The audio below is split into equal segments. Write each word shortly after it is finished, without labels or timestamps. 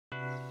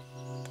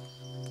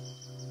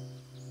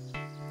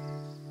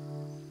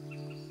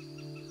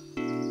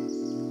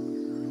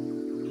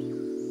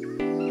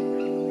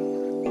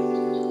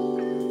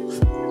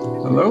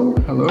Hello,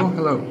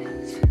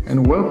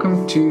 and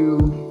welcome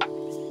to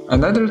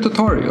another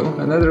tutorial,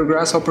 another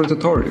Grasshopper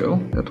tutorial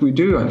that we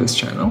do on this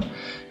channel.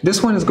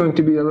 This one is going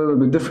to be a little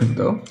bit different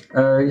though.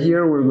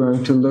 Here we're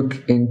going to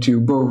look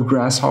into both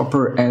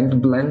Grasshopper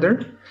and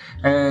Blender,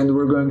 and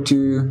we're going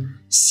to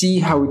see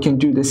how we can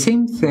do the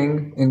same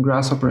thing in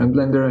Grasshopper and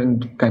Blender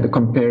and kind of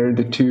compare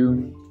the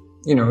two,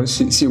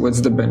 see what's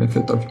the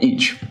benefit of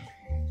each.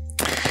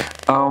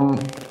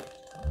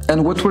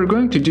 And what we're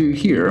going to do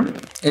here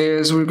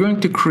is we're going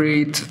to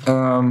create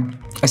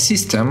a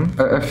system,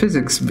 a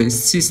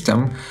physics-based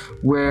system,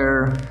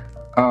 where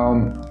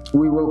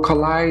we will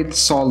collide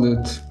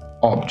solid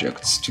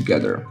objects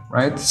together,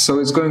 right? So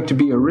it's going to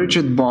be a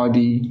rigid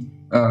body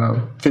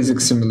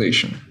physics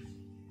simulation.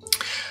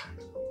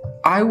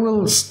 I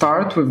will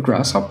start with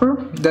Grasshopper,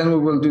 then we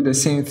will do the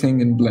same thing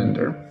in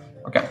Blender.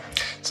 Okay,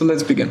 so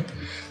let's begin.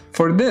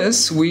 For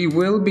this, we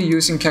will be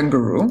using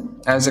Kangaroo,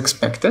 as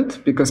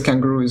expected, because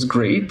Kangaroo is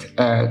great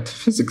at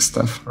physics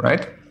stuff,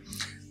 right?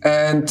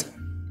 And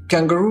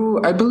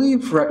Kangaroo, I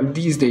believe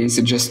these days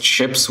it just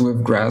ships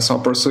with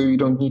Grasshopper, so you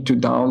don't need to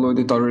download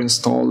it or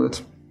install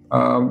it.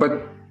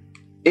 But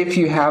if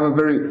you have a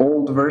very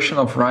old version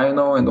of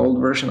Rhino and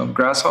old version of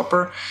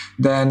Grasshopper,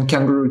 then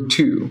Kangaroo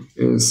 2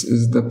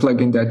 is the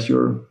plugin that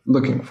you're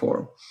looking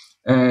for.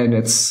 And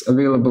it's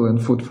available in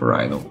Food for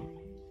Rhino.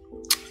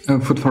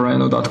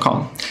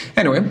 foodforrhino.com.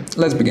 Anyway,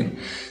 let's begin.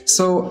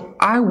 So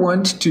I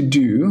want to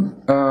do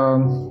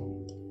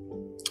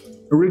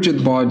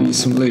rigid body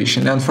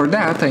simulation, and for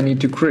that I need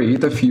to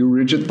create a few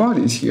rigid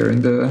bodies here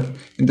in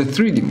the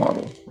 3D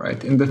model,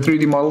 right? In the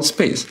 3D model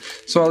space.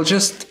 So I'll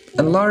just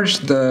enlarge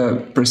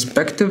the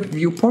perspective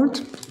viewport,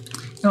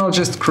 and I'll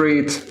just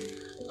create.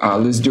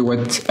 Let's do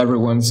what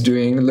everyone's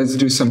doing. Let's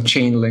do some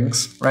chain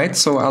links, right?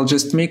 So I'll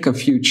just make a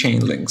few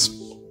chain links.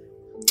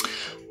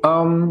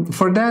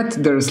 For that,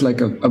 there's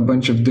like a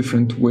bunch of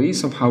different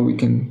ways of how we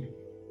can,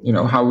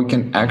 how we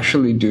can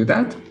actually do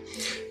that.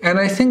 And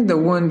I think the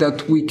one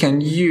that we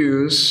can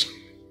use,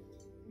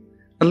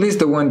 at least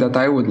the one that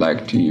I would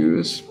like to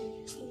use,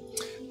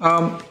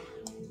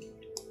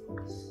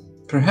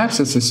 perhaps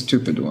it's a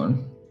stupid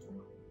one.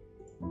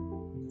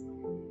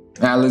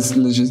 Let's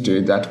just do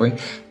it that way.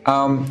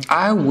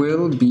 I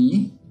will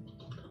be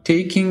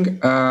taking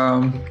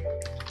a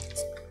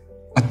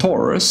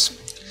torus.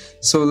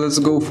 So let's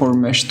go for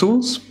mesh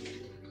tools.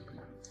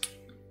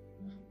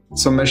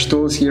 So mesh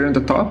tools here in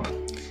the top,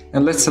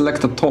 and let's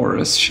select a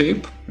torus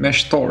shape,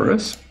 mesh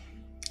torus,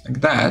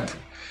 like that.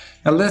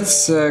 And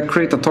let's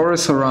create a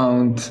torus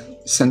around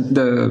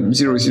the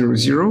 0, 0,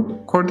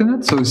 0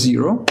 coordinate, so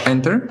 0,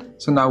 enter.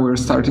 So now we're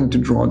starting to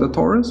draw the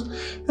torus.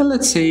 And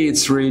let's say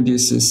its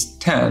radius is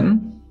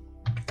 10.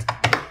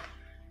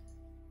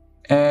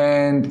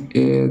 And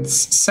its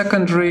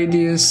second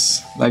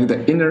radius, like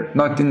the inner,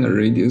 not inner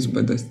radius,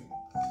 but the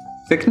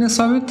thickness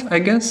of it, I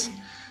guess.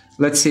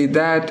 Let's say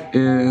that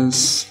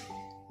is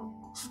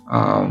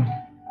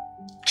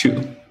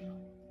 2.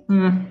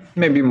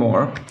 Maybe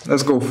more.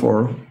 Let's go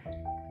for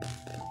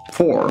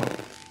 4.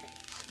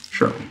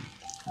 Sure.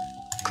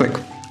 Click.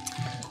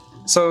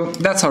 So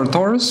that's our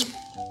torus.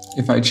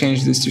 If I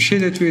change this to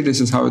shaded view,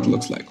 this is how it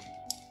looks like.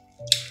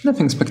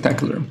 Nothing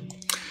spectacular.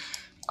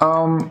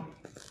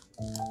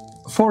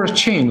 For a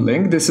chain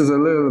link, this is a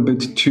little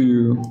bit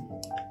too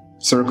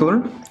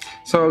circular.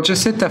 So I'll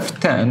just hit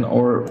F10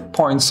 or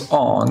points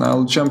on.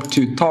 I'll jump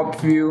to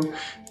top view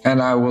and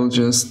I will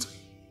just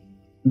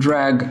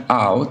drag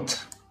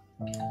out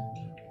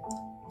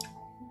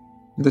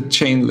the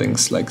chain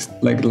links like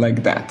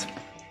that.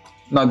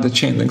 Not the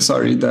chain link,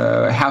 sorry,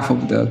 the half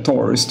of the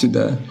torus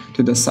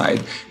to the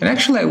side. And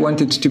actually I want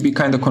it to be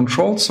kind of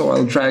controlled, so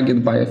I'll drag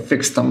it by a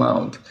fixed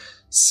amount.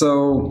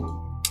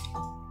 So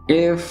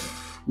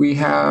if we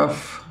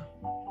have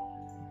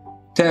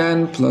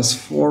 10 plus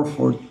 4,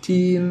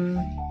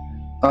 14,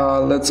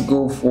 let's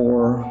go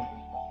for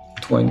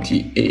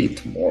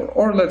 28 more,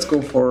 or let's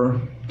go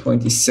for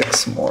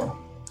 26 more.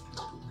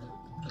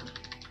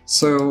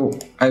 So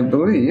I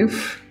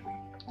believe,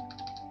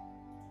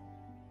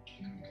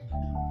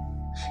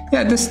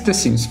 yeah, this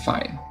seems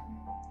fine.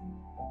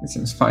 It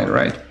seems fine,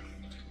 right?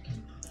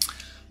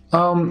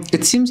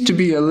 It seems to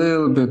be a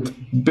little bit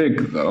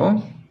big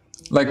though,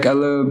 like a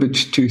little bit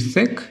too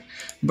thick,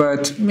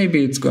 but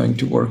maybe it's going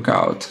to work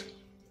out.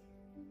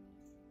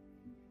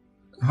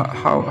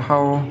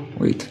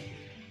 Wait.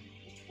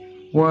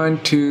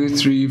 1, 2,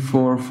 3,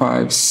 4,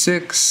 5,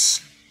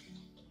 6.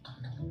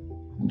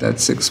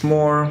 That's 6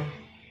 more.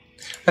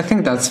 I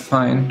think that's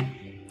fine.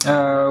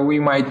 We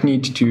might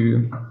need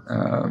to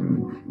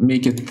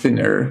make it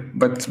thinner,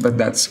 but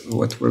that's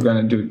what we're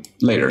gonna do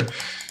later.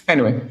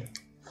 Anyway,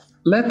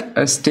 let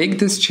us take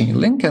this chain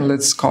link and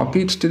let's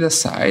copy it to the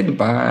side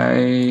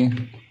by,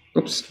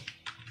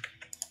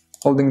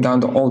 holding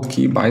down the Alt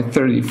key by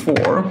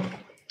 34.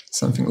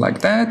 Something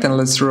like that, and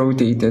let's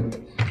rotate it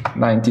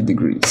 90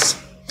 degrees.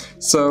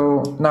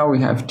 So now we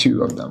have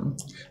 2 of them.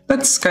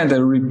 Let's kind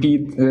of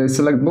repeat,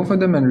 select both of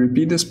them and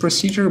repeat this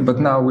procedure, but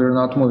now we're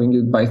not moving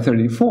it by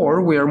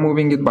 34, we are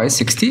moving it by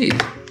 68,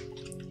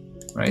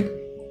 right?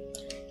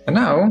 And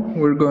now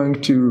we're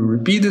going to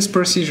repeat this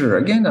procedure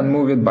again and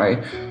move it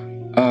by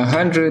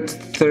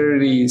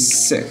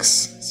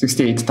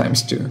 68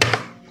 times 2,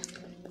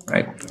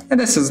 right? And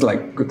this is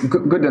like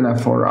good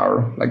enough for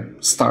our like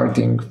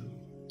starting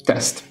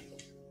test.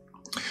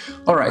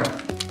 All right,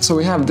 so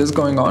we have this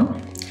going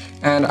on,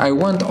 and I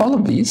want all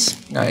of these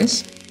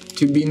guys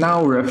to be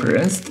now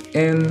referenced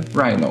in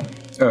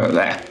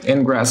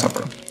in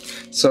Grasshopper.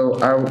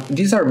 So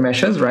these are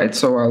meshes, right?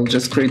 So I'll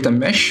just create a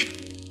mesh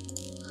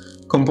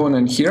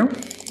component here,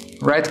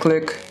 right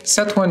click,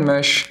 set one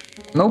mesh.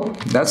 Nope,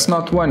 that's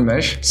not one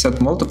mesh, set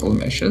multiple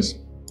meshes,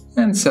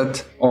 and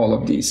set all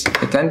of these.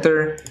 Hit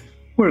enter,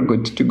 we're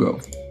good to go.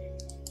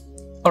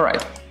 All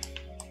right,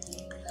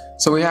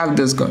 so we have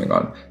this going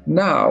on.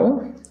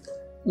 Now,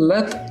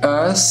 let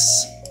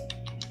us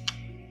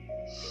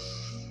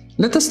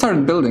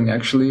start building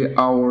actually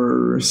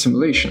our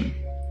simulation,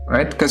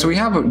 right? Because we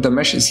have the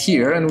meshes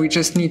here and we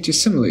just need to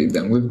simulate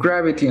them with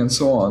gravity and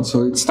so on.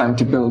 So it's time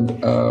to build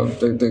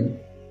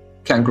the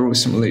kangaroo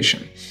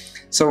simulation.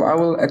 So I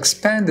will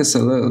expand this a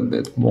little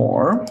bit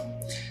more,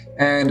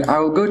 and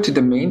I'll go to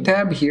the main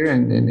tab here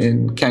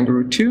in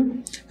Kangaroo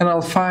 2, and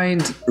I'll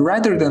find,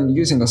 rather than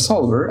using a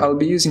solver, I'll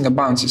be using a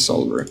bouncy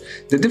solver.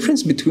 The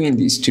difference between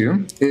these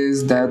two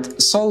is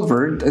that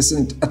solver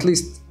doesn't, at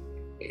least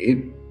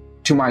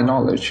to my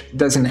knowledge,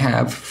 doesn't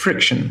have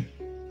friction.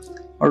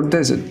 Or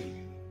does it?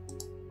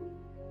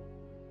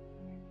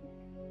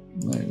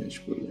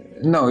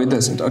 No, it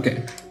doesn't.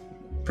 Okay,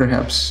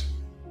 perhaps.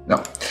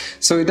 No,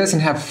 so it doesn't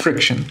have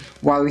friction,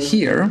 while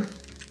here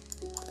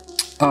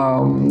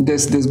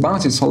this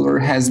bouncy solver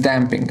has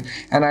damping,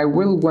 and I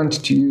will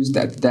want to use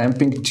that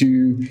damping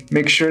to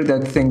make sure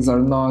that things are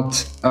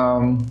not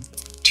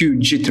too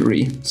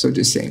jittery, so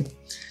to say.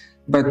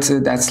 But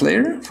that's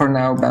later. For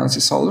now,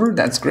 bouncy solver,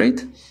 that's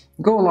great.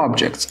 Goal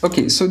objects.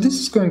 Okay, so this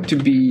is going to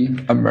be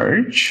a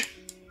merge,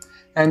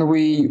 and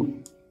we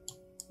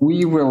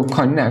will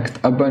connect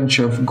a bunch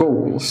of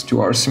goals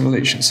to our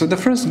simulation. So the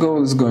first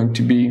goal is going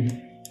to be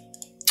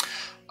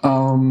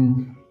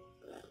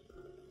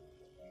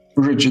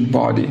rigid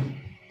body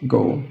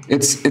goal.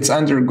 It's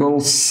under goal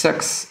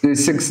 6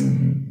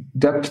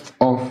 depth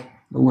of,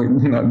 wait,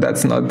 no,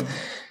 that's not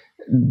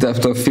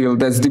depth of field,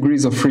 that's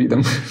degrees of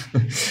freedom.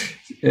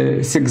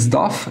 6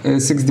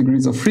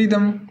 degrees of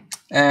freedom,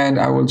 and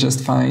I will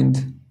just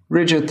find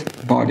rigid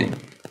body.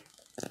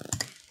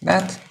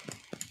 That's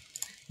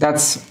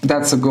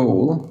a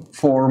goal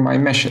for my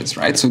meshes,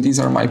 right? So these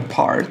are my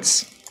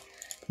parts.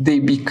 They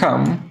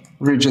become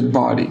rigid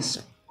bodies,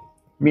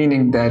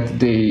 meaning that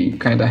they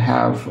kind of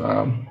have,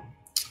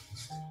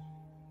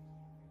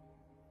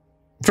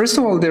 first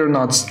of all, they're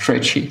not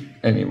stretchy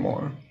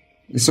anymore.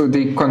 So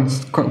they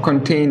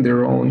contain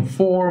their own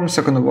form.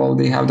 Second of all,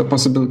 they have the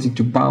possibility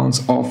to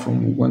bounce off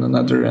from one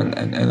another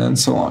and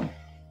so on.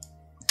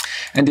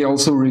 And they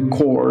also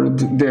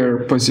record their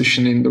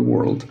position in the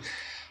world.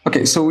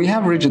 Okay, so we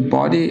have rigid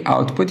body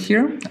output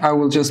here. I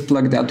will just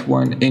plug that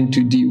one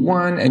into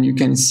D1, and you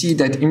can see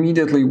that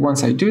immediately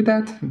once I do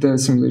that, the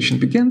simulation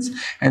begins.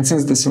 And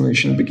since the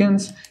simulation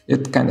begins,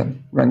 it kind of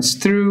runs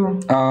through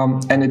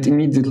and it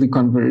immediately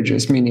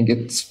converges, meaning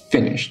it's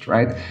finished,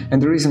 right? And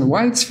the reason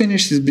why it's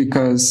finished is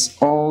because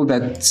all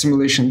that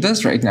simulation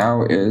does right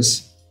now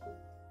is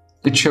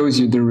it shows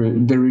you the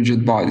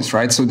rigid bodies,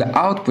 right? So the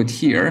output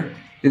here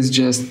is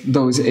just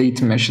those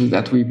 8 meshes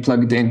that we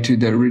plugged into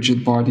the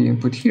rigid body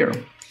input here.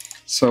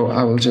 So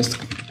I will just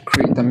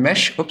create a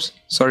mesh, oops,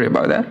 sorry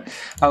about that.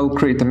 I will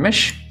create a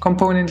mesh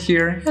component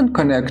here and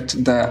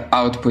connect the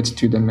output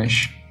to the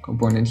mesh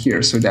component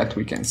here so that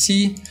we can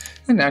see.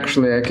 And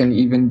actually I can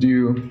even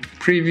do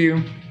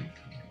preview,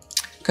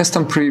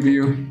 custom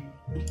preview,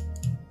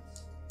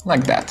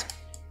 like that.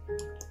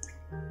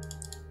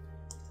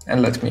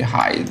 And let me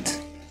hide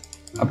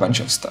a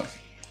bunch of stuff.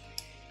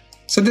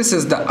 So this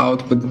is the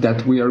output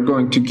that we are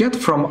going to get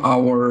from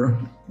our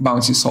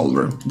bouncy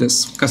solver,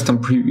 this custom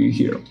preview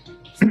here.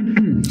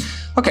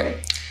 Okay,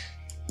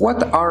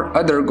 what are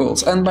other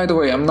goals? And by the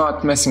way, I'm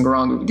not messing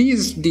around with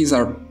these. These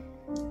are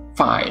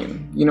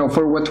fine. You know,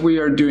 for what we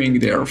are doing,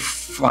 they are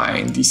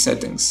fine, these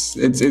settings.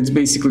 It's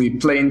basically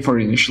plane for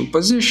initial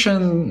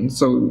position.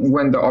 So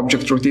when the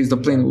object rotates, the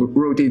plane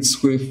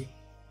rotates with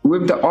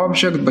the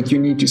object, but you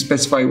need to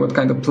specify what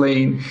kind of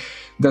plane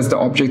does the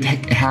object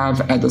have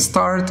at the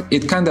start.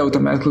 It kind of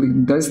automatically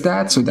does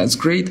that, so that's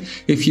great.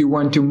 If you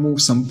want to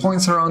move some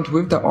points around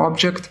with the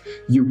object,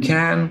 you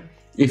can.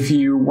 If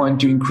you want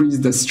to increase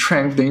the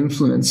strength, the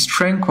influence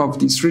strength of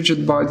these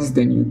rigid bodies,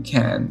 then you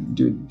can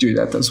do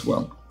that as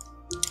well.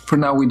 For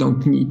now, we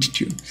don't need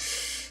to.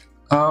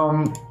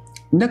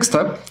 Next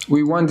up,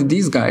 we want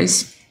these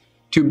guys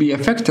to be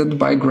affected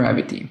by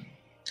gravity.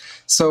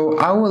 So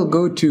I will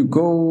go to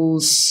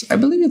goals, I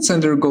believe it's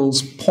under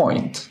goals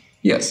point.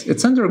 Yes,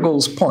 it's under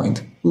goals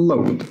point,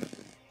 load.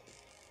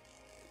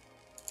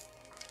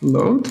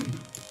 Load.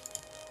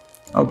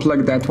 I'll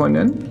plug that one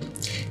in.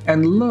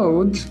 And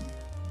load,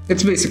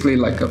 it's basically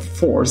like a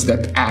force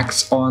that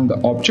acts on the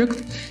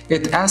object.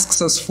 It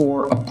asks us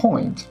for a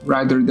point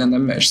rather than a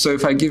mesh. So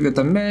if I give it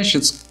a mesh,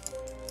 it's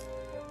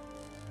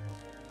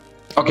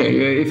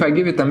okay, if I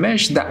give it a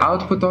mesh, the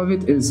output of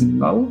it is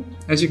null,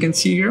 as you can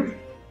see here.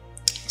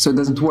 So it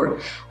doesn't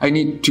work. I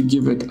need to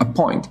give it a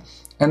point.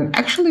 And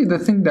actually the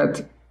thing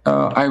that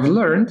I've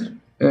learned,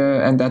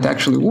 and that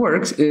actually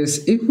works,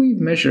 is if we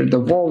measure the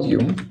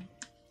volume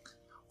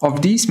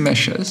of these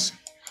meshes,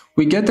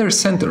 we get their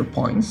center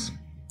points,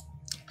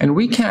 and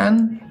we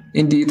can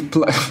indeed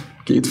plug,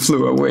 okay, it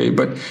flew away,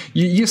 but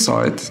you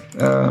saw it,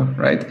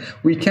 right?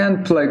 We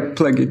can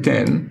plug it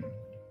in,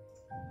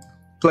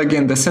 plug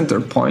in the center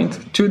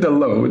point to the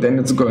load, and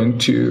it's going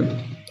to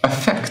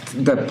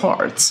affect the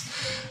parts.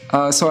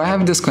 So I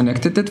have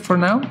disconnected it for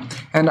now,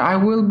 and I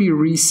will be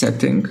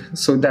resetting,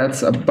 so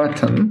that's a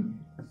button.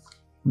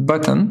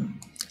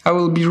 I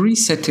will be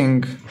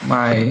resetting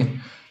my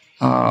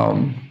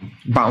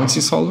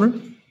bouncy solver,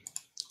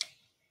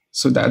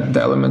 so that the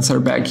elements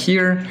are back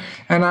here,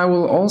 and I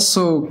will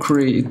also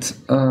create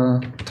a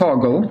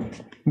toggle,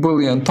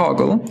 Boolean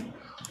toggle,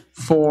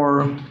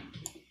 for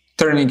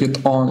turning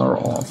it on or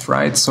off,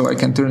 right? So I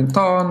can turn it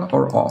on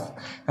or off.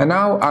 And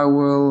now I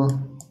will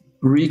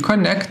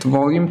reconnect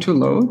volume to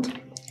load,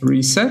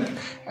 reset,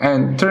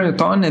 and turn it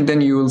on, and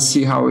then you will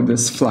see how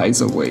this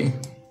flies away.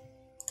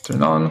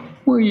 Turn on,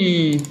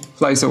 whee,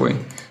 flies away.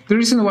 The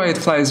reason why it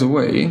flies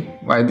away,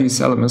 why these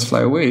elements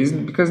fly away, is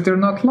because they're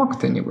not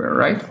locked anywhere,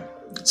 right?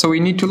 So we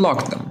need to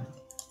lock them.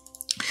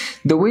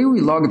 The way we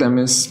lock them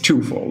is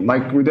twofold.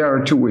 Like, there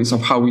are two ways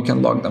of how we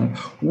can lock them.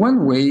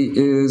 One way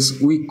is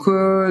we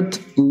could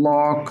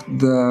lock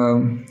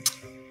the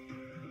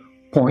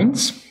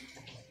points,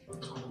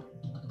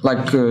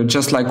 like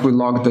just like we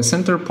lock the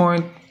center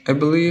point, I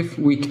believe.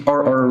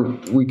 Or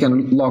we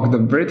can lock the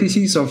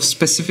vertices of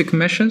specific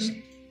meshes,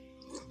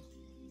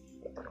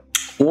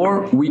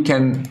 or we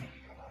can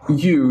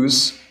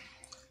use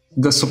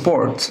the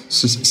support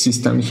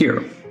system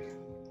here.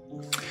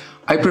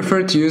 I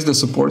prefer to use the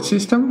support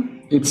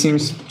system. It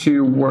seems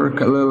to work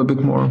a little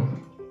bit more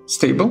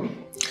stable,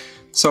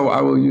 so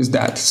I will use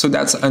that. So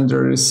that's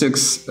under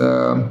 6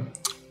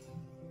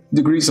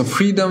 degrees of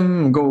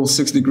freedom, goal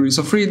 6 degrees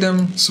of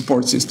freedom,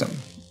 support system,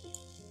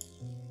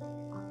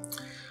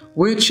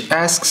 which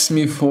asks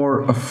me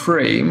for a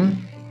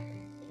frame.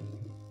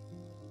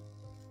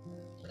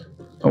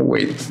 Oh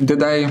wait,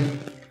 did I?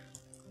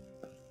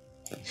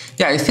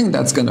 Yeah, I think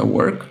that's gonna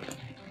work.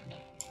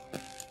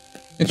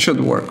 It should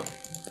work.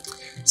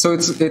 So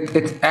it's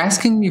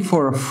asking me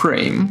for a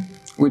frame,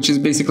 which is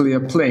basically a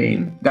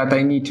plane that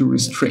I need to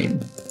restrain.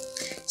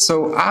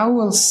 So I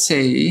will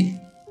say,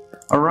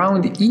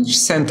 around each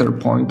center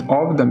point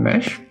of the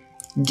mesh,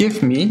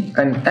 give me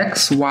an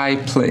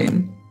XY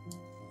plane.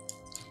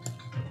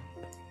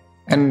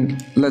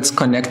 And let's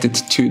connect it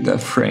to the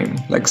frame,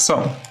 like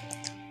so.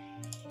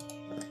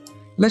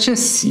 Let's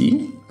just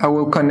see. I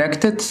will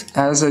connect it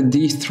as a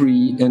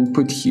D3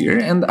 input here,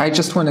 and I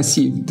just want to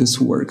see if this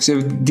works,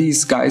 if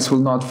these guys will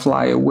not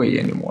fly away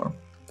anymore.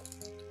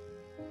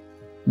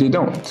 They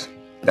don't.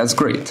 That's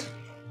great.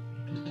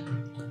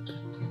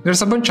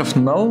 There's a bunch of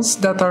nulls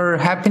that are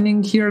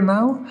happening here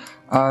now,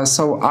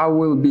 so I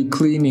will be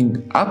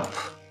cleaning up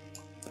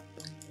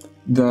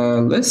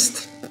the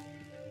list.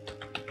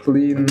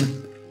 Clean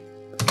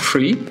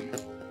tree.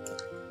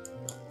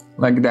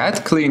 Like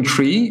that, clean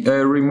tree,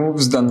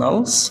 removes the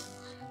nulls,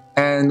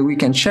 and we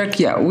can check,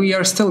 yeah, we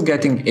are still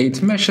getting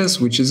 8 meshes,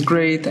 which is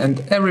great,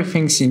 and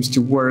everything seems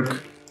to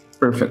work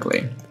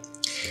perfectly.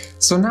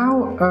 So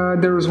now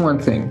there is one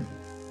thing.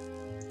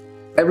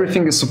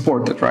 Everything is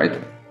supported, right?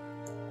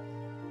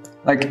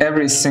 Like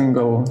every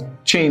single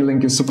chain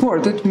link is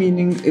supported,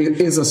 meaning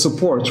it is a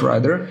support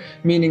rather,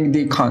 meaning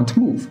they can't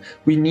move.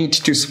 We need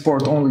to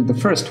support only the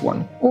first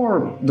one,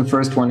 or the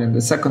first one and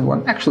the second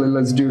one. Actually,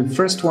 let's do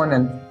first one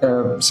and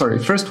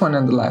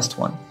the last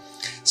one.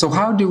 So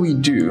how do we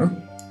do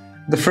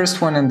the first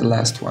one and the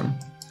last one?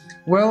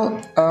 Well,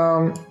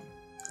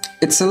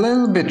 it's a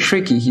little bit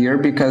tricky here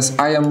because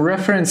I am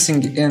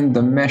referencing in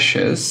the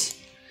meshes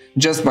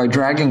just by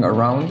dragging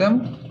around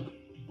them,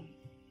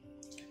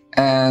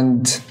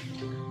 and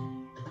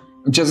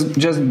just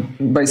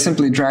by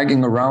simply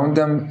dragging around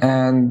them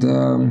and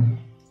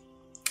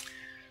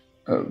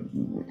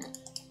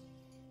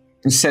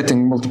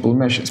setting multiple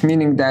meshes,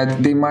 meaning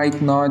that they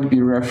might not be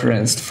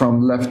referenced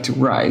from left to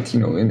right, you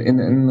know,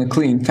 in a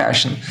clean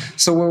fashion.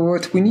 So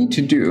what we need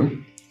to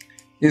do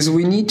is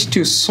we need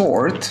to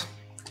sort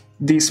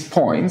these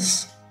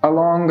points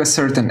along a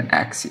certain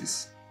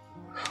axis,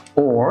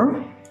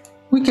 or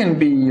we can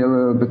be a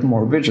little bit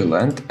more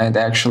vigilant and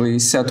actually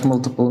set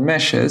multiple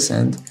meshes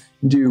and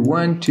do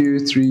 1, 2,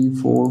 3,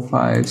 4,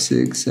 5,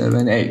 6,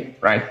 7, 8,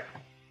 right?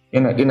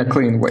 In a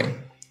clean way.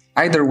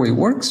 Either way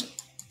works.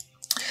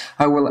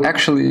 I will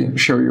actually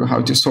show you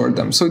how to sort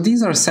them. So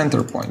these are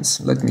center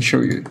points. Let me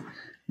show you.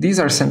 These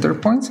are center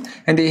points,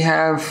 and they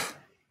have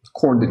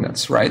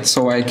coordinates, right?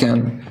 So I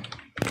can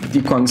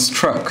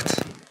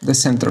deconstruct the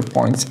center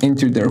points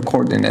into their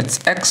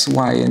coordinates x,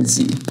 y, and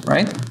z,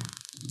 right?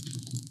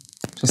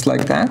 Just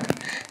like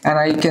that. And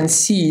I can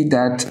see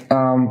that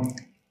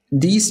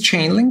these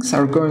chain links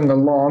are going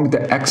along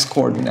the x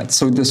coordinates,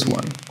 so this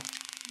one.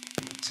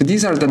 So So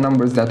these are the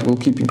numbers that will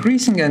keep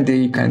increasing, and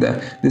they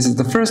this is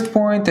the first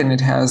point, and it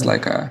has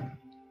like a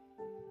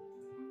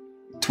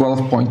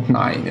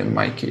 12.9 in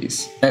my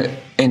case,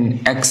 in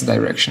X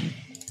direction.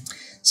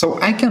 So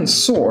I can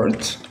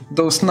sort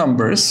those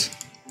numbers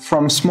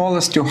from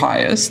smallest to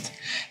highest,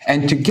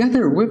 and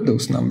together with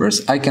those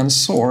numbers, I can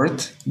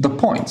sort the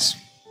points,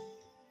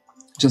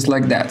 just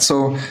like that.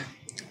 So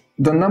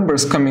the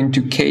numbers come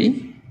into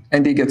K,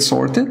 and they get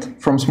sorted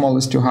from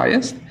smallest to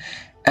highest,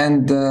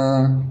 and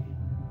the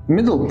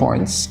middle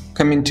points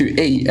come into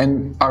A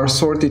and are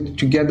sorted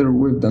together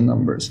with the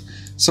numbers.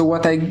 So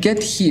what I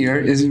get here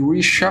is a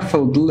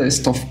reshuffled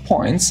list of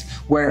points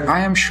where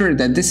I am sure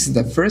that this is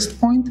the first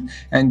point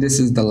and this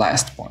is the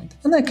last point.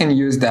 And I can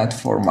use that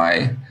for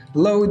my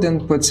load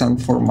inputs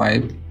and for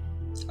my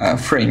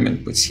frame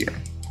inputs here.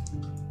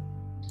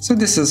 So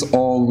this is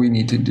all we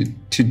need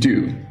to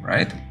do,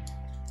 right?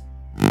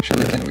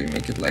 Actually, can we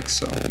make it like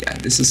so? Yeah,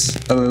 this is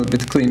a little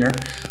bit cleaner.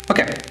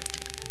 Okay,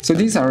 so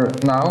these are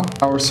now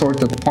our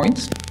sorted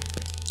points.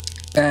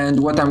 And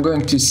what I'm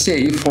going to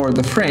say for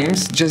the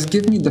frames, just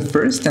give me the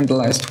first and the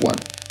last one.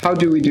 How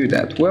do we do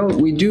that? Well,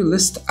 we do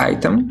list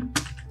item,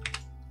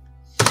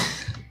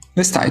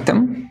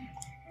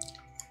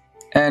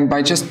 and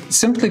by just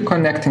simply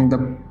connecting the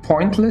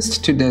point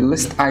list to the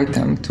list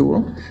item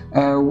tool,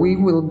 we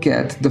will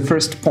get the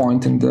first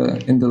point in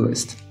the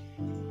list.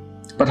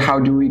 But how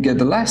do we get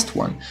the last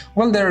one?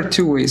 Well, there are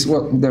two ways.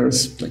 Well,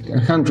 there's like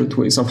 100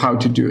 ways of how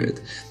to do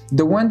it.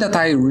 The one that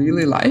I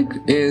really like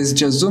is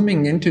just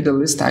zooming into the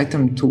list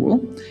item tool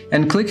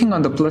and clicking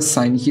on the plus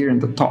sign here in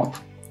the top,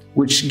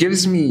 which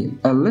gives me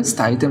a list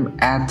item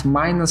at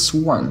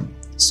 -1.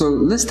 So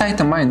list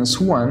item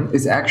 -1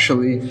 is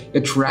actually,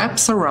 it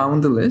wraps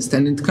around the list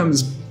and it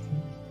comes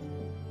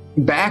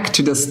back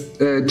to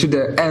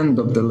the end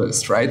of the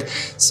list, right?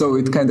 So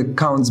it kind of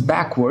counts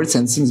backwards,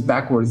 and since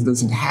backwards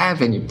doesn't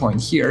have any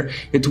point here,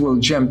 it will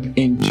jump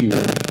into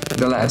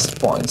the last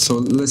point. So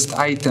list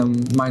item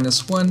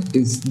 -1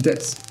 is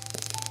this.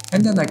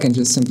 And then I can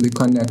just simply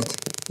connect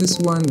this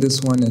one,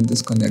 and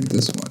disconnect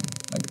this one,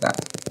 like that.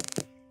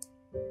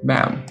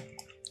 Bam.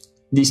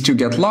 These two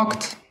get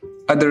locked,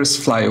 others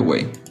fly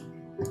away.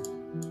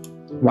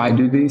 Why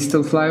do they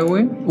still fly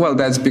away? Well,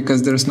 that's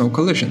because there's no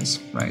collisions,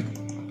 right?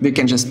 They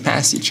can just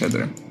pass each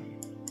other.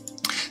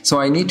 So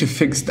I need to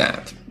fix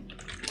that.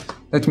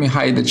 Let me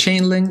hide the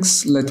chain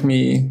links. Let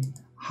me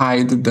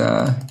hide the...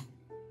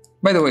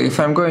 By the way, if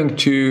I'm going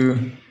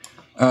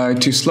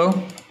too slow,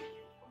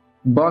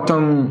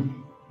 bottom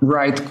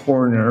right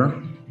corner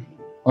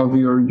of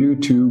your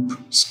YouTube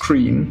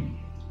screen,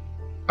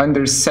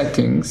 under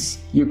settings,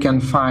 you can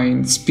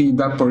find speed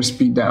up or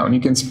speed down.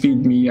 You can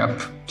speed me up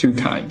 2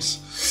 times.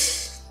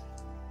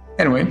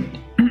 Anyway.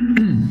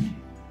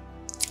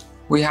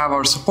 We have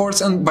our supports,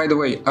 and by the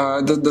way,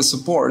 the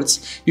supports,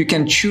 you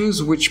can choose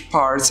which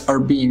parts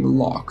are being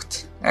locked.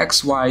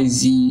 X, Y, Z.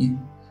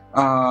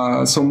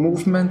 So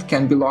movement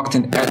can be locked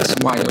in X,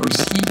 Y, or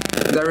Z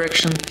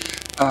direction,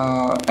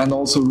 and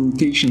also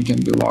rotation can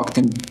be locked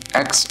in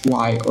X,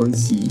 Y, or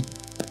Z,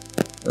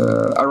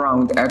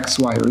 around X,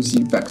 Y, or Z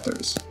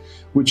vectors,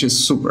 which is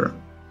super.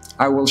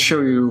 I will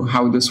show you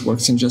how this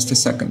works in just a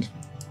second.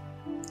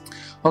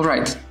 All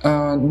right,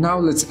 now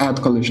let's add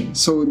collision.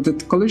 So the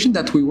collision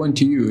that we want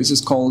to use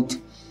is called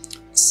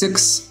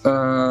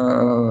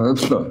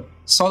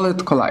solid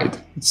collide.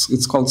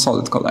 It's called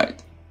solid collide.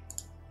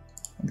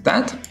 Like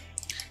that.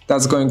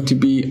 That's going to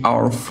be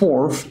our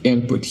 4th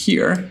input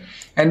here.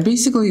 And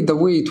basically the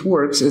way it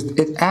works is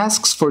it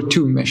asks for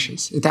 2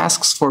 meshes. It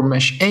asks for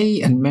mesh A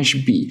and mesh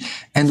B.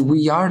 And we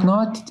are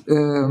not,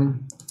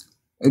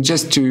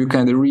 just to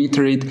kind of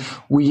reiterate,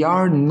 we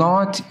are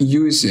not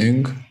using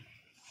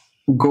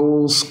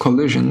goals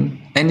collision,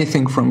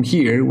 anything from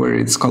here where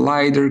it's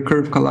collider,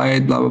 curve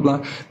collide, blah, blah, blah,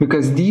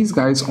 because these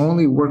guys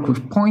only work with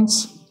points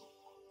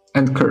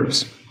and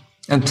curves.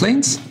 And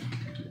planes?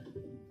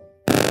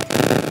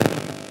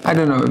 I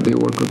don't know if they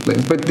work with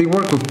planes, but they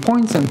work with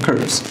points and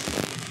curves.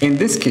 In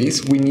this case,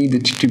 we need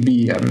it to be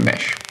a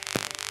mesh,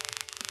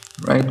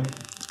 right?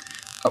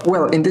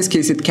 Well, in this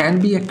case, it can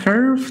be a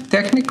curve,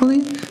 technically,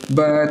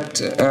 but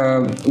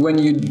when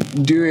you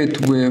do it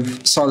with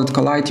solid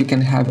collide, you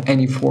can have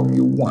any form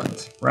you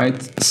want, right?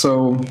 So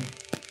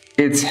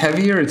it's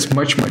heavier, it's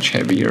much, much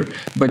heavier,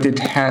 but it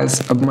has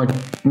a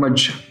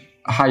much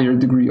higher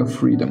degree of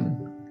freedom.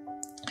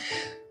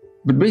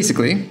 But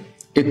basically,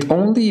 it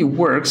only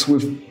works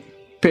with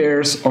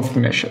pairs of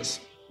meshes.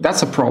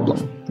 That's a problem,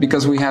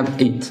 because we have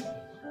 8.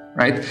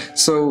 Right?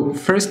 So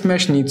first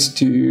mesh needs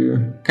to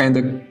kind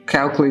of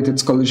calculate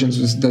its collisions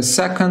with the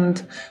second.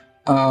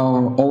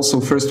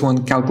 Also, first one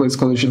calculates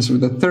collisions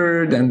with the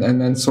third, and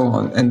then so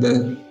on. And the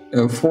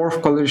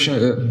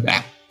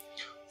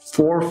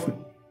fourth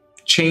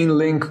chain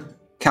link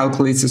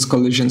calculates its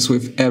collisions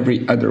with every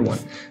other one.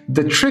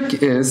 The trick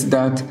is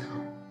that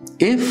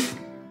if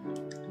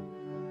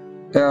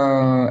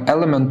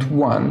element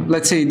 1,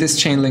 let's say this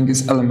chain link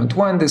is element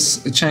 1,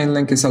 this chain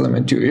link is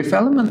element 2. If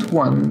element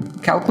 1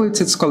 calculates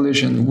its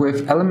collision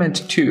with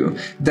element 2,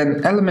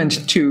 then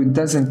element 2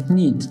 doesn't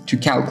need to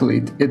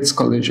calculate its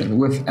collision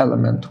with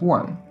element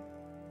 1.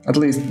 At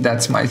least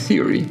that's my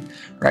theory,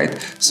 right?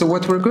 So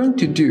what we're going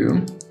to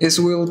do is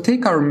we'll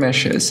take our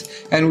meshes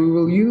and we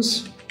will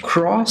use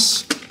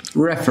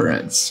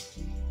cross-reference.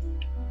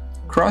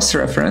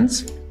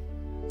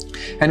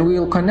 And we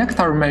will connect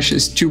our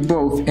meshes to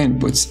both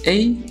inputs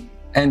A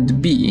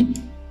and B,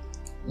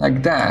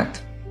 like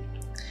that.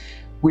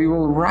 We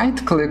will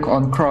right-click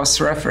on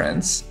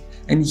cross-reference,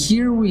 and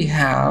here we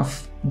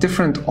have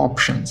different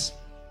options,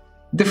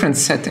 different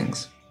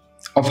settings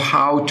of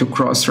how to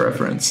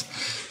cross-reference.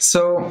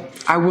 So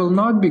I will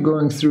not be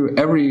going through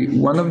every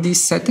one of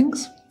these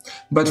settings,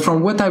 but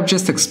from what I've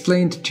just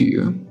explained to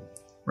you,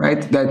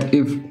 right, that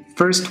if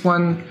first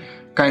one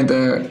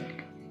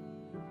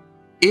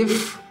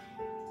if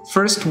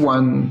first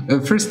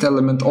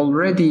element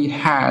already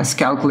has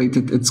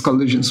calculated its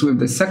collisions with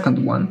the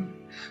second one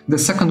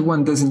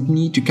doesn't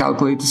need to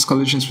calculate its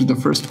collisions with the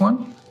first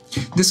one.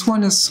 This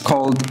one is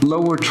called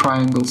lower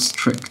triangle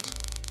strict.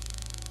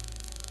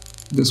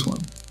 This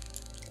one,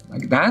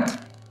 like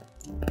that.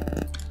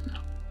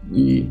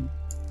 We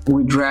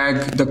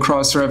drag the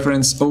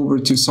cross-reference over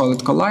to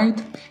solid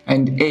collide,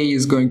 and A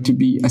is going to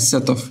be a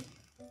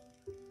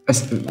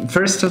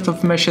first set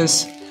of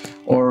meshes,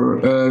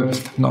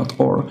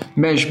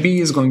 mesh B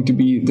is going to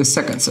be the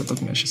second set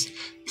of meshes.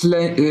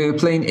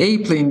 Plane A,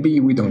 plane B,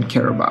 we don't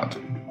care about.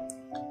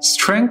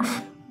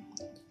 Strength,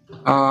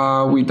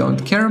 we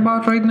don't care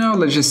about right now.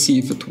 Let's just see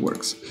if it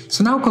works.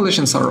 So now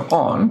collisions are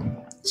on,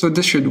 so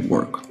this should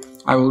work.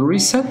 I will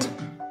reset,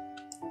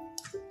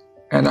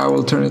 and I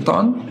will turn it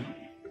on,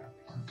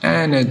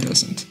 and it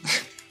doesn't.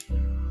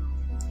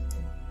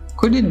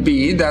 Could it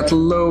be that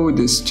load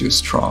is too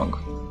strong?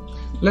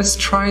 Let's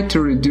try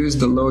to reduce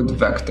the load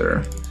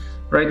vector.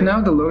 Right now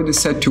the load is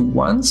set to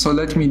 1, so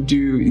let me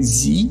do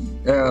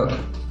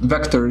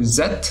vector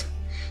z,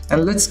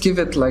 and let's give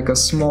it like a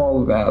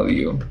small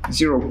value,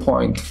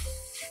 0.1.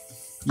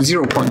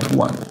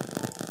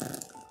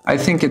 I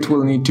think it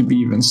will need to be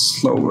even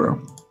slower.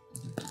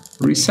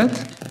 Reset.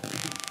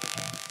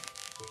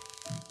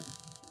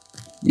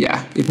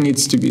 Yeah, it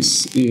needs to be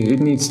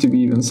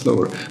even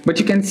slower. But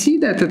you can see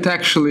that it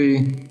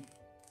actually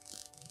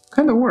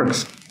kind of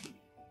works.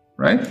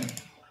 Right?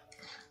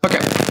 Okay,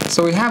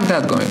 so we have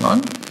that going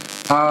on.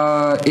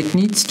 It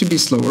needs to be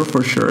slower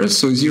for sure,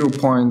 so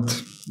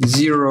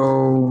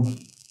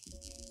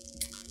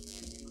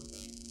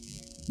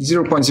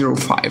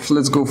 0.05.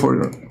 Let's go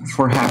for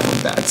half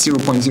of that,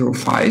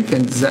 0.05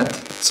 and Z,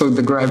 so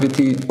the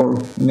gravity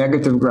or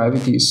negative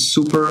gravity is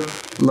super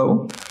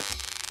low.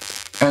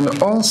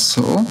 And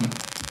also,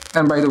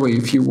 and by the way,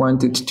 if you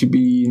want it to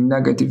be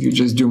negative, you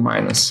just do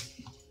minus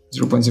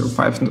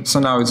 0.05, so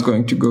now it's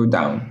going to go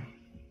down.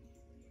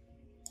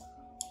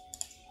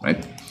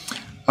 Right?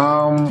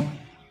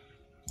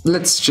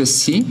 Let's just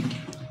see.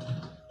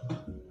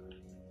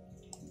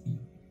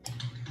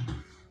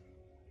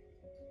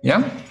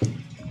 Yeah,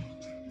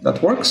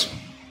 that works.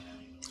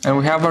 And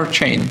we have our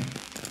chain.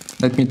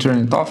 Let me turn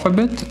it off a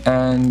bit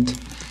and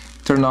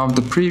turn off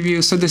the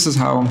preview. So this is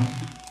how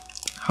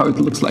it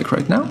looks like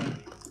right now.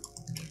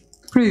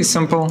 Pretty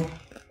simple.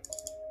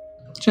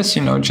 Just,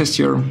 just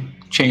your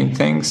chain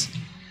things.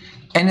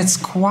 And it's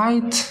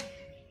quite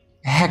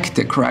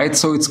hectic, right?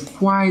 So it's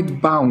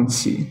quite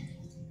bouncy,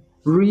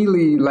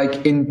 really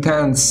like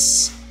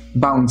intense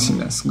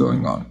bounciness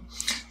going on.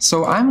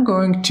 So I'm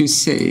going to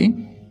say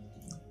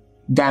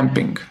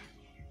damping.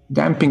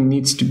 Damping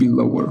needs to be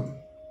lower.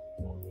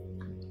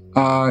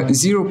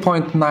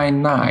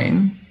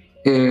 0.99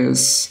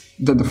 is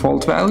the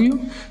default value,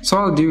 so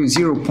I'll do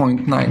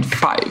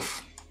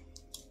 0.95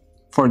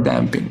 for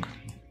damping.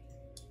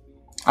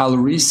 I'll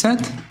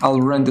reset, I'll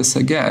run this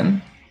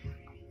again.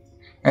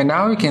 And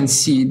now you can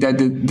see that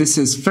this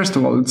is, first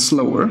of all, it's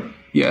slower,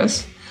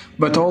 yes,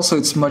 but also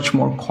it's much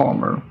more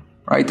calmer,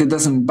 right? It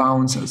doesn't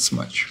bounce as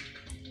much.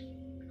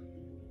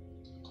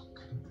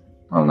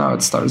 Well, now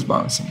it starts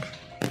bouncing.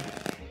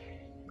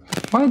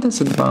 Why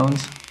does it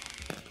bounce?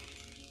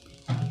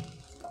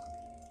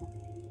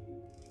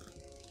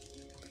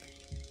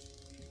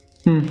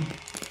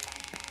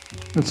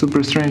 That's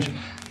super strange.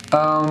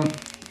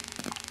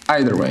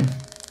 Either way.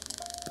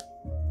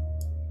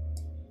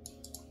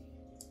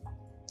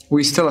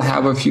 We still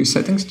have a few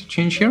settings to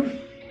change here.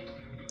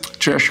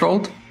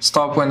 Threshold,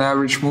 stop when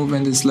average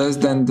movement is less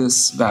than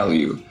this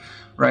value,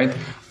 right?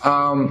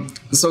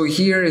 So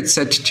here it's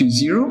set to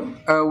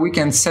 0. We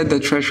can set the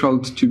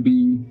threshold to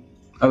be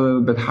a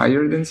little bit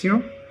higher than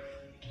 0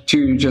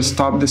 to just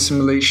stop the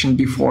simulation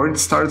before it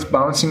starts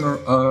bouncing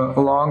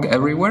along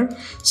everywhere.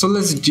 So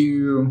let's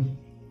do,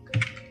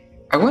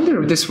 I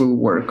wonder if this will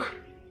work.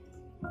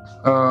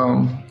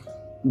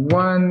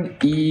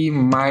 1e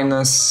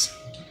minus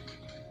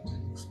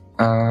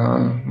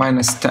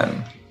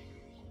 10.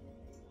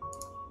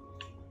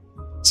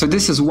 So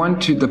this is 1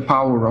 to the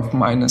power of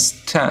minus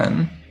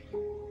 10.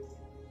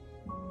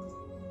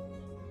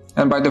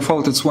 And by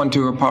default, it's 1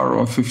 to the power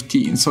of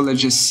 15. So let's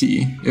just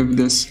see if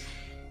this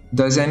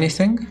does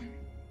anything.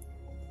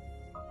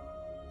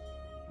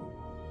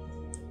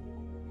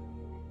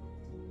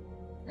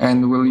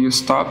 And will you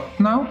stop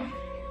now?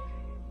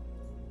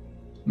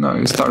 No,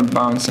 you start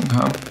bouncing,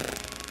 huh?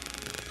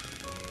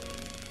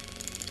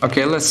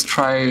 Okay, let's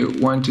try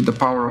 1 to the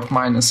power of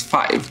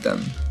 -5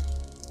 then.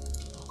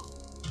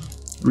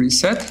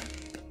 Reset,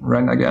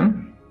 run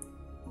again.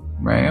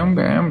 Bam,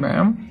 bam,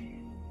 bam.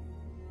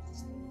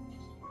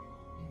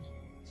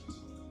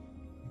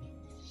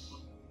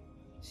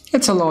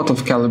 It's a lot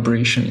of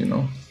calibration, you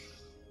know.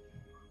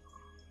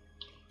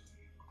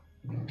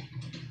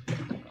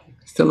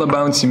 Still a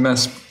bouncy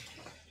mess.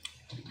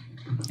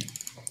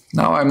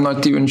 Now I'm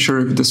not even sure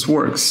if this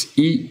works.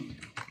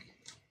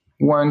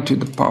 1 to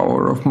the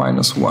power of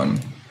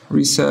 -1.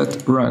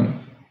 Reset, run.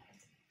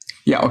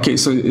 Yeah, okay,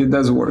 so it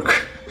does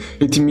work.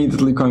 It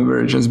immediately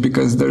converges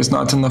because there's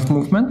not enough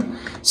movement.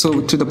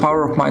 So to the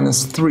power of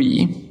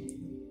 -3.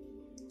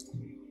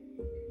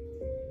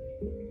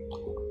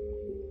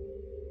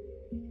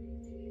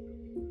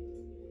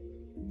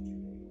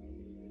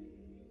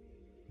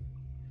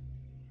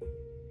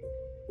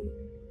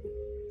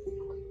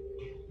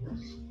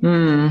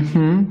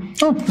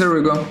 Oh, there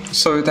we go.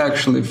 So it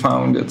actually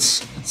found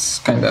its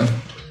kind of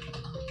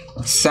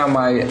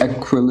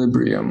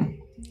semi-equilibrium.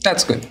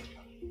 That's good.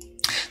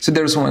 So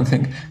there's one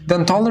thing.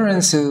 Then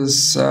tolerance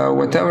is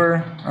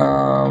whatever.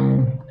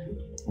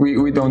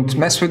 We don't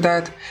mess with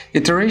that.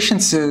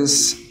 Iterations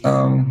is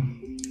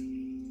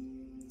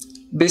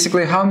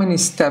basically how many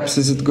steps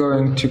is it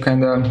going to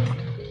kind of...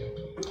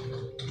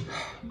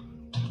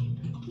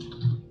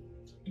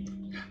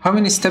 How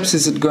many steps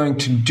is it going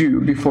to do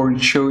before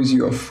it shows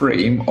you a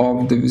frame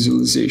of the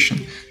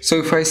visualization? So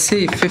if I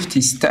say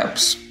 50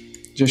 steps,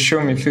 just show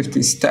me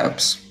 50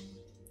 steps,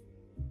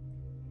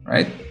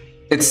 right?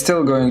 It's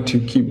still going to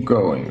keep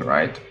going,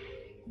 right?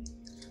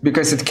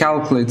 Because it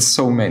calculates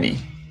so many.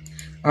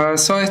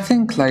 So I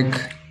think like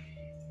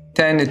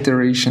 10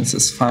 iterations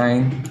is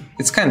fine.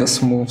 It's kind of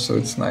smooth, so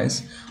it's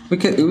nice. We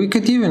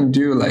could even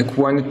do like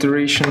 1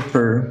 iteration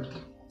per...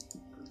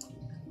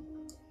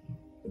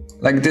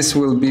 Like this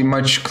will be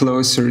much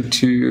closer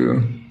to...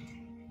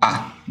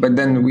 but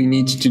then we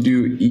need to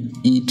do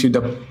e to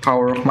the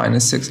power of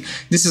 -6.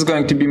 This is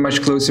going to be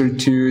much closer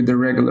to the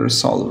regular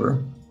solver.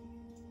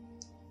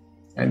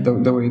 And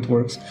the way it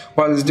works.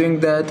 While it's doing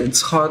that,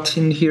 it's hot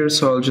in here,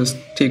 so I'll just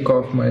take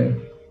off my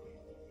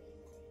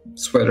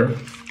sweater.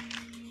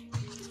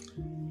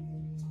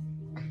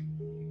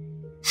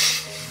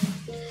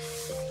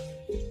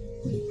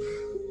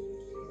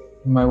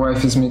 My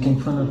wife is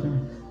making fun of me.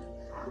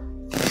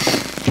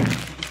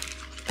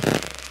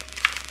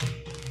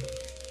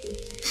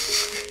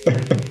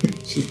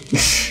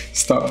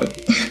 Stop it.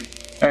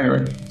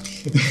 Anyway.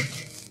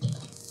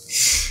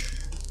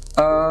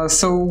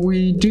 So we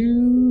do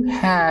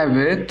have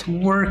it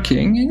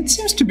working, and it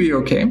seems to be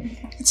okay.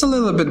 It's a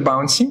little bit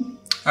bouncy,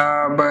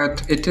 but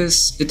it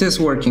is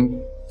working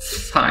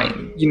fine,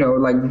 you know,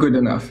 like good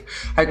enough.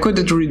 I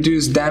could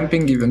reduce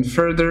damping even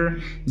further,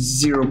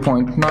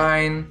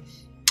 0.9,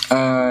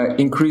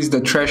 increase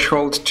the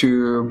threshold to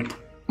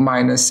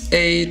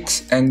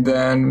 -8, and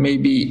then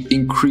maybe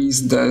increase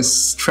the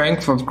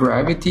strength of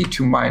gravity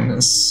to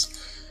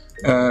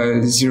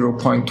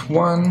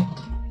 -0.1.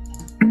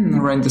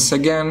 Run this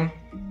again.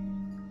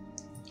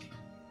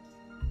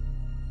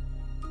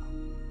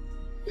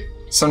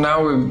 So now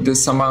with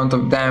this amount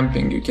of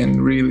damping, you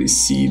can really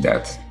see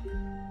that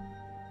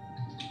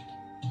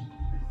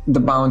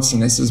the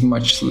bounciness is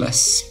much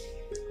less.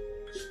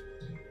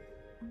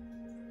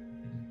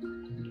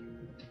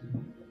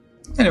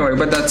 Anyway,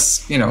 but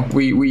that's, you know,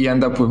 we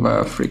end up with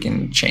a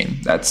freaking chain.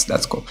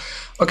 That's cool.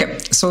 Okay,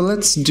 so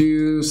let's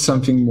do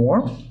something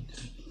more,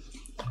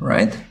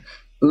 right?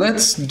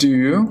 Let's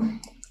do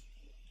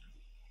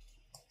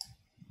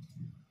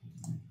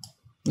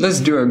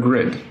a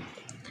grid.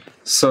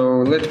 So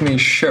let me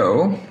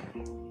show,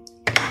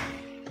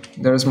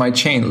 there's my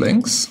chain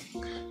links,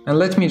 and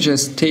let me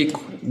just take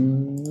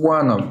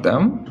one of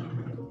them,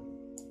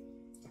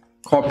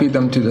 copy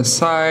them to the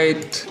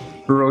side,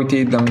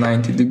 rotate them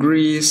 90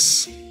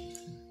 degrees,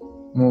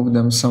 move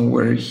them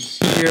somewhere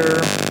here.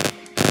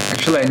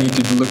 Actually, I need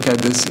to look at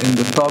this in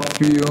the top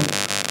view.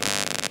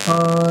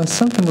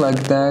 Something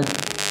like that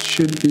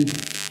should be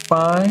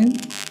fine.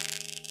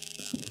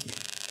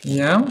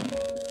 Yeah.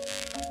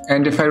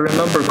 And if I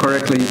remember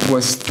correctly, it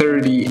was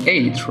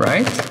 38,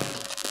 right?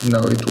 No,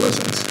 it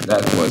wasn't.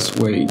 That was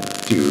way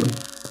too...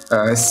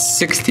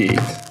 68.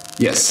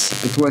 Yes,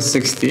 it was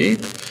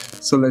 68.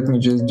 So let me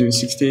just do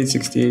 68,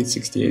 68,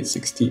 68,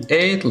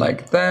 68,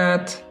 like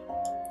that.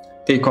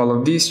 Take all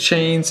of these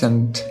chains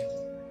and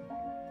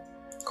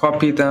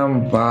copy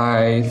them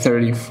by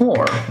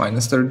 34,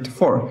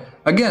 -34.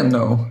 Again,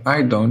 no,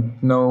 I don't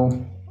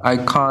know. I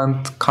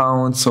can't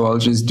count, so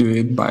I'll just do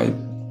it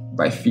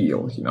by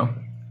feel, you know.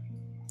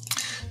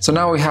 So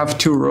now we have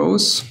 2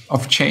 rows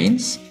of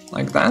chains,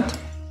 like that.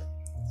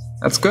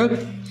 That's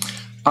good.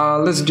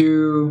 Let's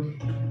do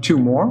 2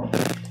 more.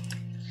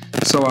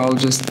 So I'll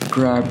just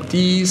grab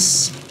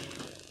these.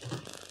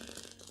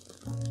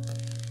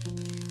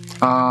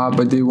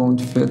 But they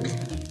won't fit.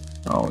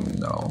 Oh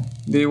no,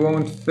 they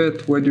won't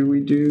fit. What do we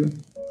do?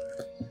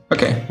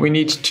 Okay, we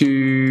need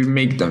to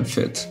make them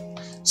fit.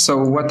 So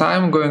what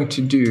I'm going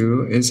to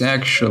do is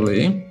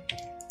actually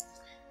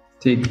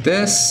take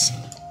this,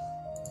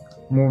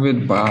 move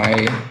it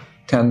by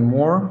 10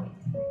 more,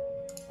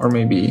 or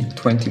maybe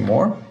 20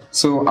 more.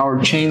 So our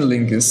chain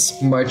link is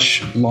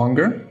much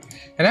longer.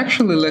 And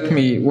actually, let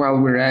me, while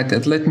we're at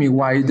it, let me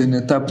widen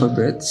it up a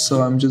bit.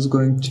 So I'm just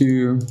going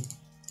to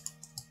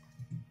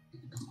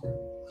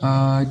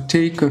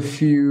take a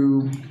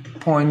few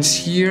points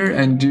here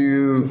and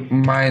do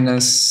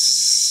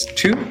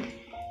 -2,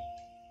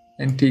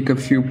 and take a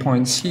few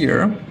points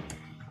here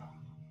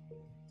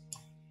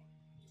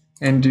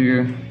and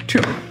do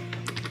 2.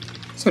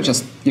 So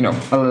just, you know,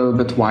 a little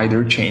bit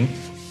wider chain.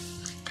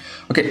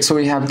 Okay, so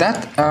we have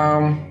that,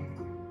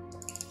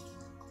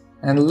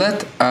 and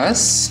let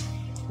us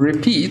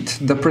repeat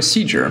the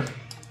procedure.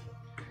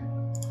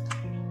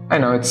 I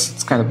know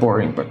it's kind of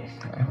boring, but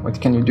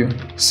what can you do?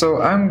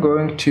 So I'm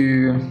going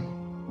to,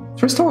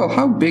 first of all,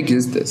 how big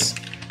is this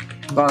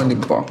bounding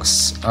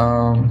box?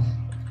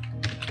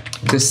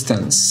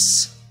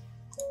 Distance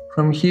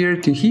from here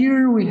to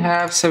here we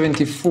have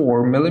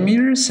 74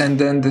 millimeters, and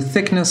then the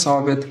thickness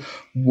of it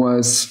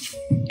was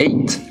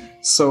 8.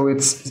 So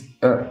it's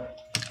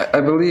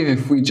I believe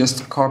if we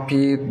just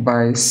copy it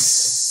by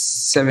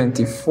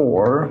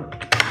 74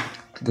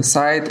 to the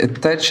side,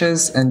 it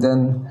touches, and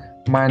then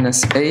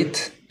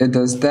 -8, it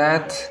does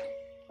that.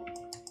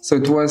 So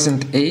it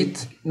wasn't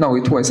 8, no,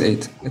 it was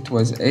 8, it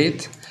was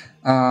 8,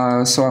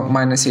 so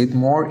 -8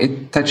 more,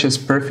 it touches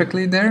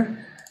perfectly there,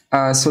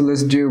 so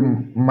let's do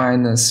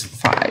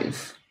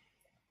 -5,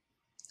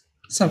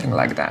 something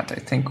like that, I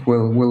think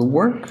will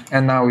work,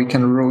 and now we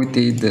can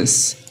rotate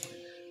this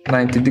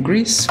 90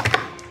 degrees,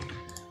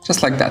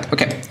 just like that.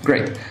 Okay,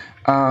 great.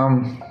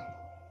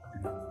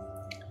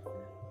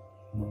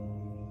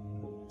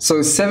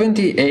 So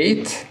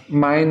 78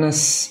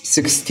 minus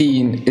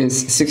 16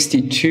 is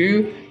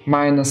 62,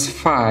 minus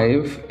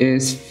 5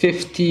 is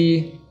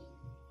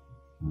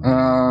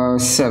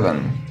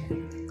 57.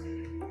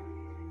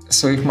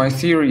 So if my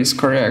theory is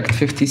correct,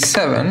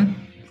 57,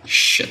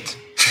 shit.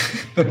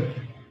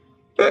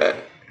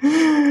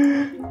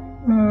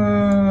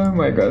 Oh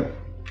my god.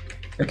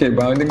 Okay,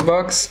 bounding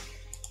box.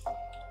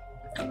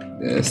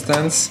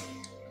 Distance.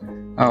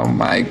 Oh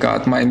my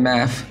god, my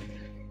math.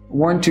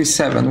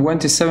 127.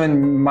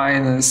 127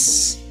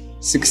 minus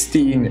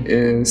 16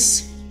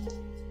 is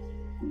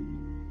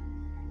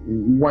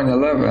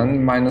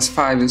 111, minus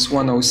 5 is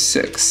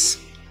 106.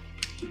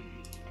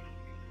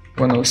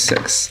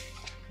 106.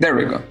 There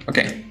we go.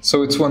 Okay,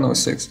 so it's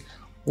 106.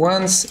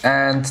 Once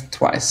and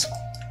twice.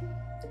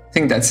 I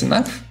think that's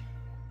enough.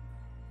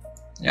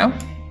 Yeah.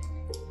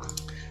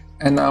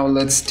 And now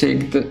let's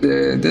take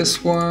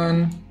this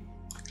one.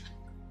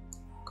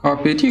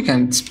 Copy it. You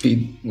can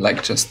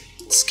just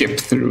skip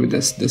through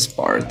this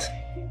part.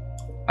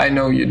 I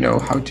know you know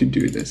how to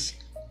do this.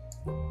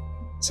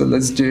 So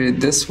let's do it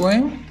this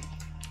way.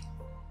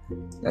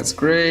 That's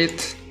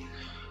great.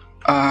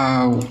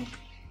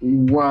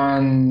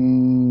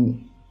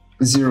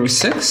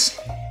 106.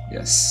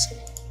 Yes.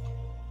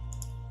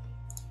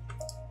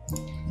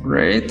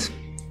 Great.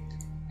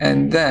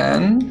 And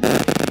then,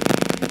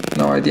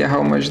 no idea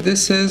how much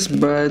this is,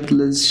 but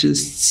let's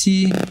just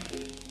see.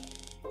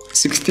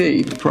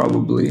 68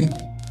 probably.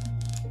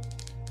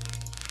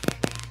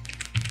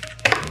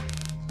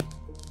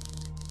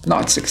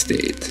 Not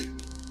 68.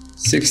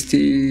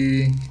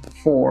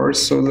 64.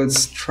 So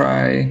let's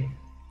try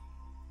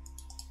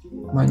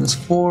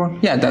 -4.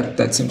 Yeah,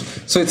 that's it.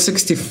 So it's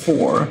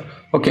 64.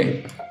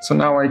 Okay, so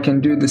now I can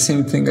do the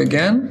same thing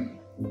again.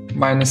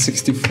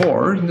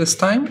 -64 this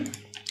time.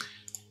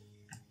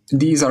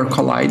 These are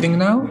colliding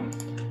now,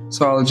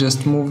 so I'll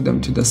just move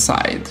them to the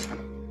side.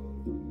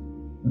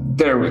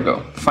 There we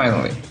go.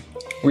 Finally,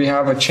 we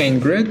have a chain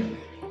grid.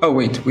 Oh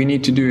wait, we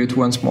need to do it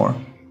once more.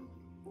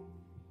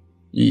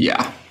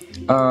 Yeah.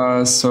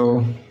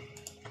 So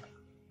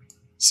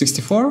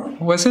 64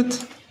 was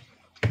it?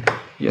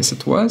 Yes,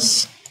 it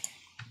was.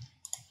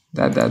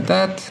 That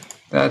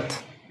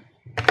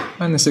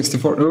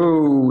 -64.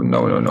 Oh,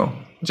 no.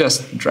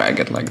 Just drag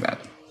it like that.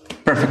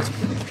 Perfect.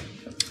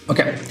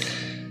 Okay.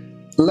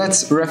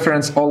 Let's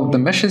reference all of the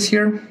meshes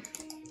here.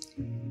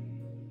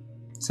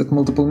 Set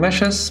multiple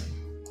meshes.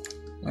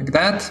 Like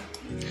that.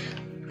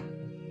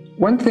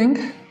 One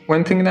thing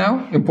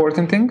now,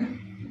 important thing.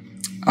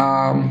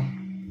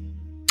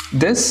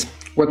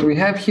 What we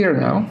have here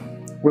now,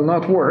 will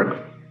not work.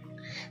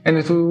 And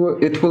it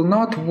will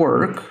not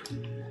work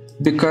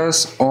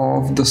because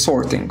of the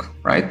sorting,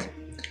 right?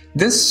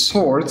 This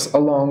sorts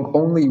along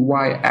only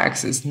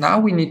y-axis. Now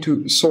we need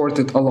to sort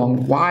it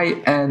along y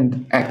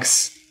and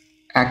x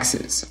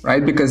axis,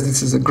 right? Because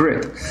this is a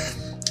grid.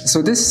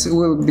 So this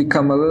will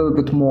become a little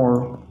bit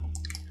more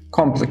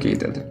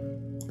complicated.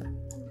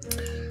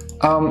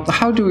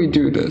 How do we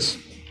do this?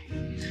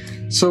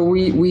 So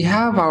we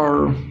have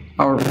our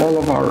all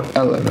of our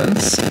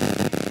elements,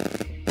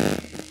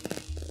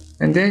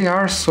 and they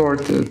are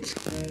sorted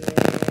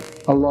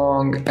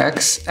along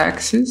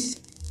x-axis,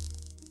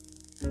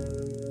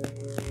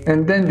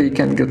 and then they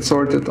can get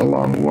sorted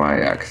along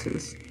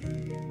y-axis.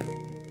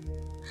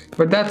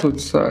 But that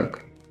would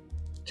suck.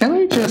 Can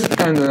we just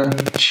kinda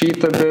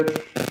cheat a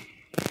bit?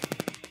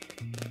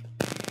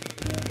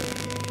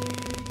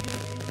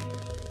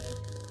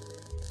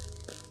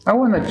 I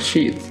wanna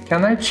cheat.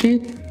 Can I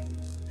cheat?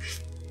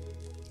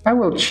 I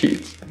will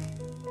cheat.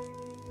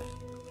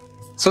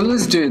 So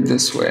let's do it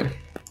this way.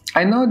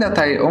 I know that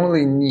I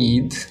only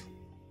need...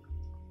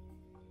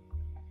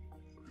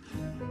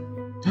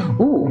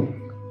 Ooh!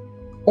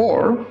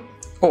 Or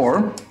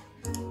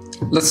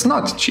let's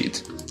not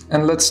cheat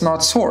and let's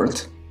not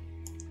sort.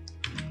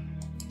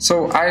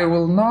 So I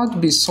will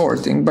not be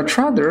sorting, but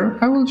rather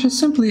I will just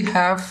simply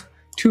have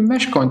two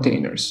mesh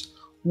containers.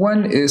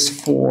 One is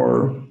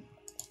for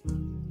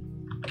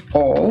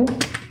all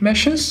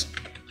meshes,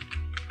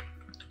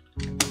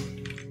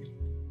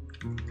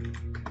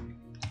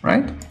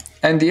 right?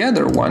 And the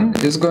other one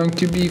is going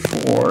to be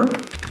for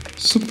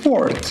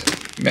support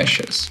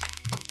meshes.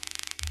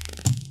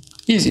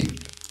 Easy.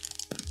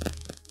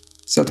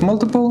 Set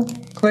multiple,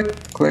 click,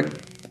 click,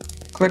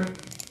 click,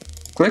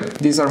 click.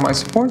 These are my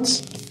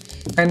supports.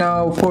 And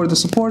now for the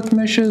support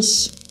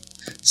meshes,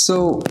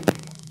 so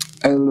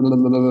oh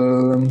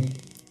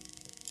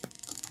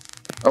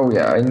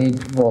yeah, I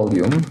need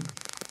volume.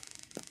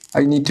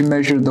 I need to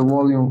measure the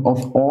volume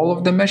of all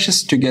of the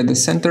meshes to get the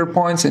center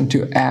points and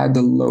to add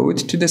the load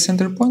to the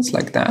center points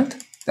like that.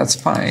 That's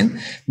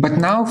fine. But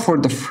now for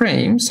the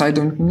frames, I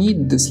don't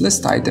need this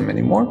list item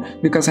anymore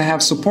because I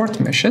have support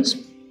meshes,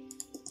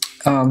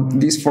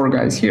 these four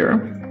guys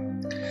here.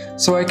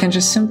 So I can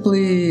just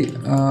simply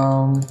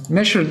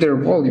measure their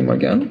volume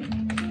again,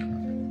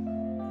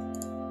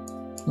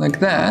 like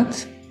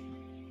that,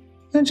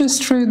 and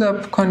just straight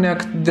up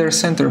connect their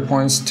center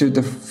points to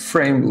the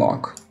frame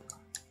lock,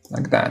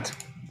 like that.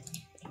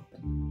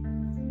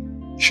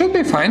 Should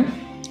be fine.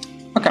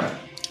 Okay,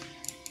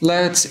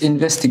 let's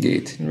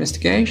investigate.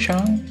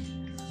 Investigation.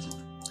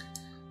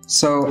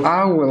 So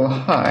I will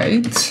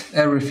hide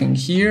everything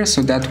here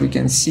so that we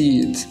can see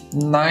it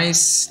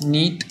nice,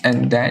 neat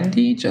and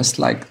dandy, just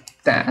like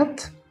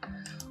that.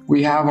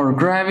 We have our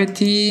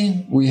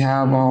gravity, we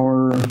have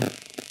our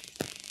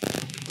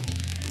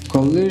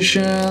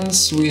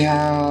collisions, we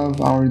have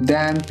our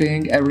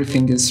damping,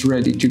 everything is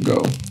ready to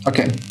go.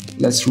 Okay,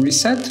 let's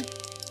reset.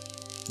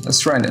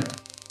 Let's run it.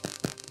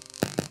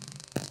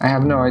 I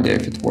have no idea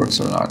if it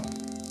works or not.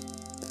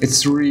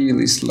 It's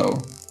really slow.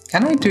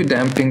 Can I do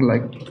damping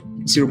like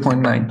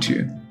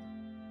 0.92?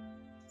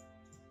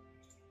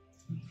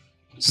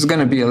 This is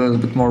gonna be a little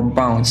bit more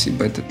bouncy,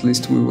 but at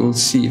least we will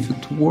see if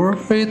it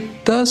works.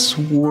 It does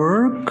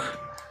work,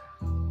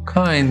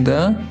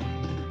 kinda.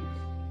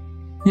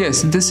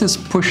 Yes, this is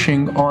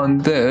pushing on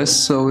this,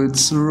 so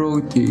it's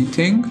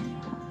rotating.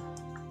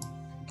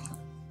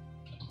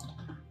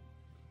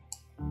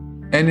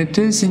 And it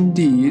is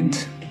indeed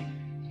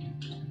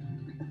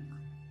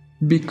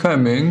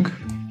becoming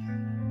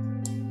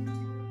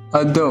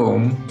a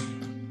dome.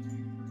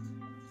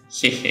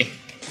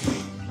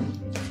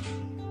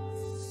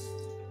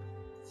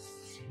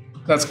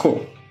 That's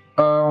cool.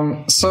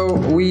 So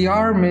we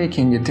are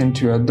making it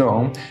into a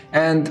dome,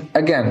 and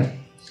again,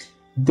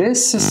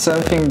 this is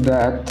something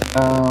that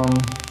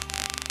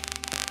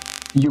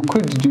you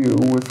could do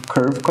with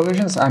curve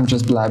collisions. I'm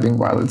just blabbing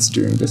while it's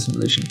doing the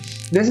simulation.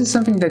 This is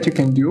something that you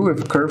can do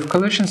with curve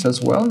collisions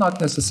as well, not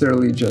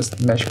necessarily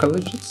just mesh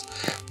collisions.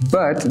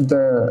 But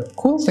the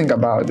cool thing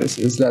about this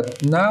is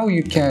that now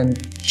you can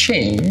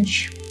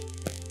change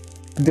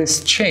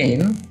these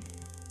chain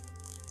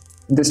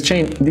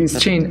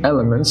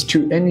elements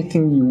to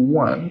anything you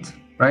want,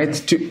 right?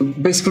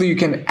 Basically, you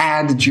can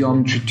add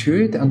geometry to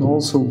it and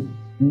also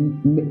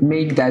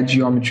make that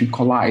geometry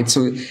collide.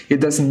 So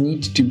it doesn't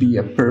need to be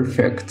a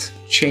perfect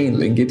chain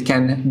link. It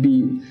can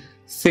be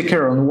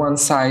thicker on one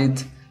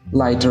side,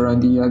 lighter on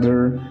the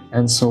other,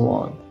 and so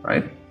on,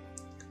 right?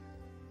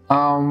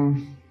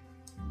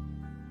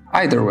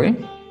 Either way,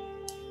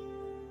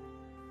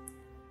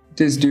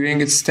 it is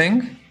doing its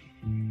thing,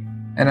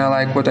 and I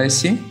like what I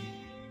see.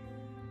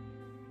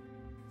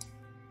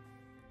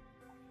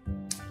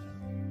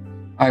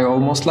 I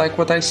almost like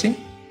what I see.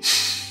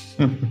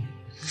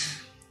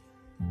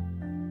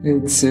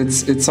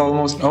 It's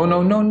almost, oh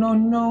no, no, no,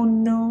 no,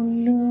 no,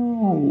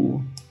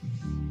 no.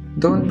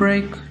 Don't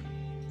break.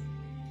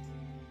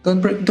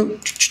 Don't break,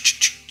 don't,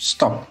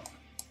 stop.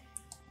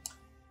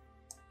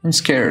 I'm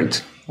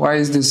scared. Why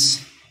is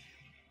this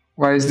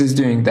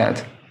doing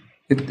that?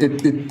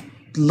 It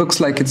looks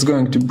like it's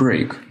going to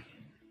break.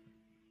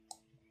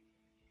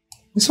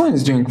 This one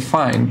is doing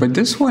fine, but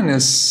this one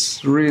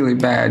is really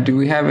bad. Do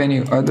we have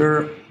any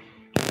other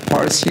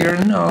parts here?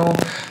 No.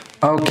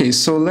 Okay,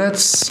 so let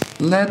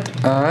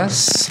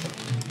us,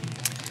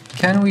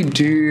 can we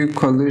do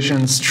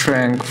collision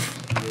strength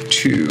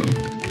 2?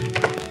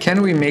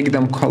 Can we make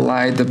them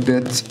collide a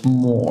bit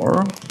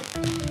more?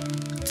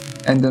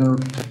 And then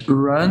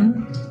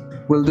run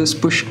Will this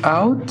push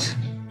out?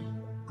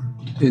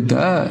 It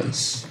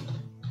does.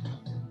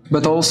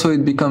 But also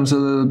it becomes a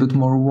little bit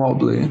more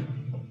wobbly.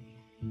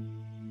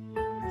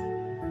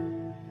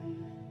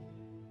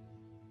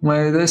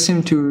 Well, it does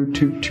seem to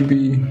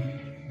be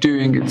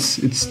doing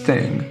its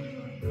thing.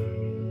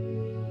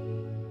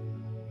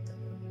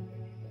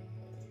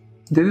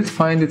 Did it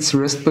find its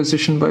rest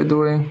position, by the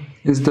way?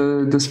 Is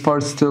this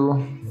part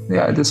still...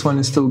 Yeah, this one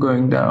is still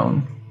going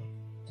down.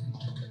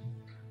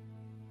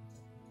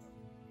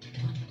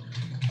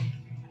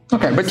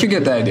 Okay, but you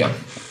get the idea.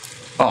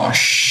 Oh,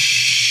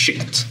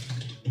 shit.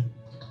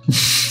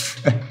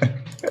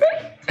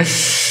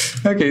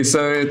 Okay,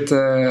 so it...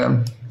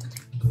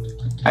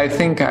 I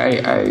think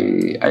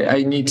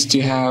I need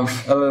to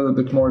have a little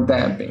bit more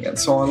damping and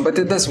so on, but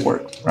it does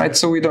work, right?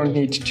 So we don't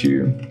need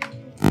to...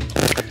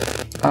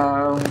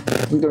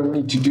 we don't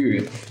need to do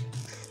it.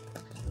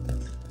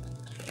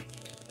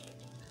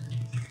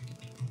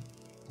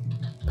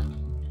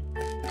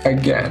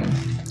 Again.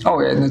 Oh,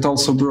 and it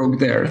also broke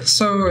there.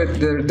 So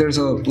there's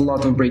a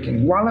lot of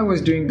breaking. While I was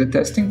doing the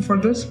testing for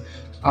this,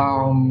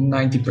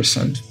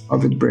 90%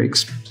 of it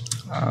breaks.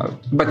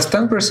 But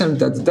 10%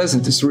 that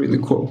doesn't is really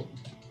cool.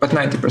 But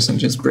 90%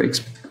 just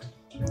breaks.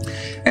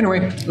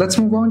 Anyway, let's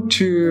move on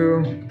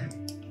to...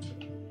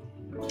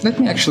 Let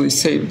me actually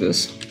save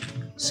this.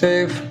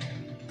 Save.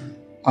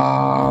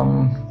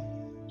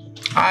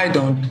 I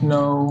don't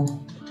know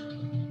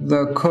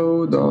the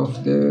code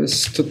of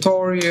this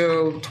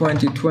tutorial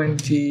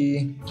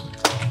 2020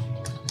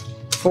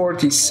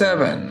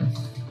 47.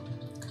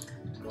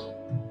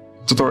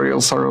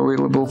 Tutorials are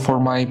available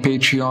for my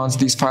Patreons.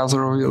 These files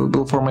are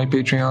available for my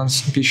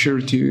Patreons. Be sure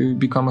to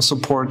become a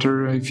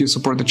supporter. If you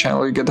support the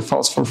channel, you get the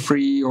files for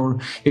free, or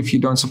if you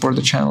don't support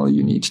the channel,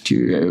 you need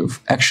to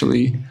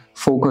actually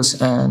focus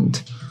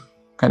and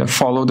kind of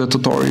follow the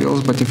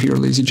tutorials. But if you're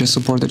lazy, just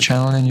support the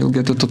channel and you'll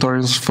get the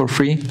tutorials for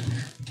free.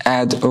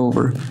 Add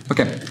over.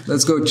 Okay,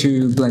 let's go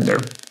to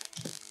Blender.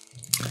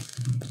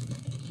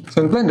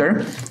 So in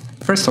Blender,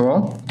 first of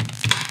all,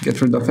 get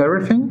rid of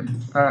everything.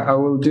 I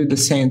will do the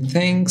same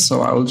thing,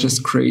 so I will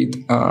just create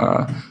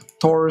a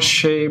torus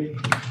shape,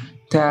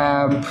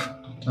 tab,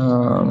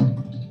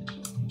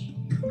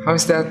 how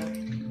is that?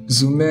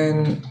 Zoom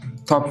in,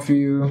 top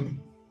view,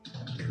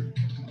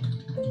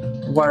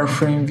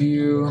 wireframe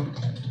view,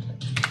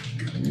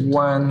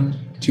 1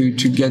 to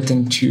get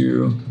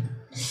into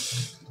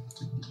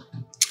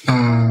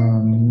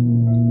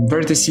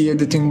vertex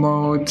editing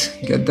mode,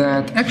 get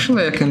that.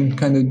 Actually, I can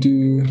kind of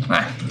do,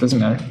 doesn't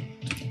matter.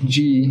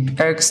 G,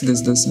 X,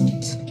 this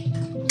doesn't.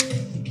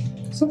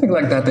 Something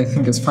like that I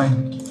think is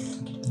fine.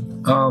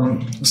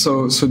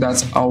 So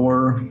that's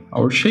our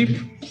shape,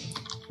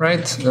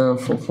 right?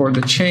 For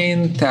the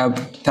chain, tab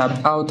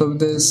out of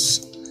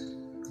this.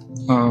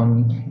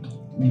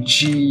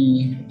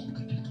 G,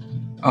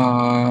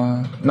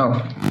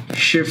 no,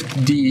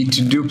 Shift D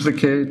to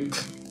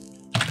duplicate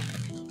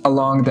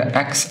along the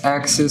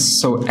X-axis,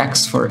 so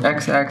X for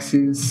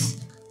X-axis.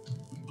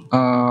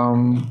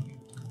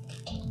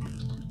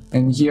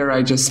 And here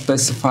I just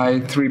specify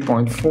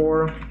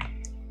 3.4,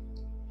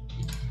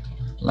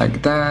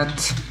 like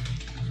that.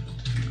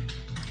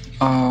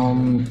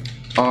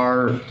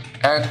 Our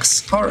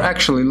X, or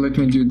actually, let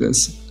me do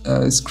this.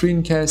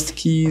 Screencast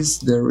keys,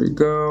 there we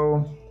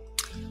go.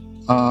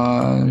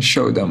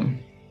 Show them.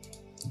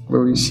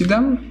 Will you see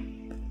them?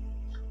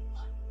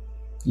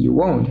 You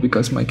won't,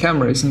 because my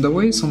camera is in the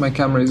way, so my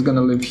camera is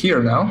gonna live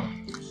here now.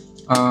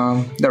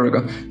 There we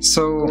go.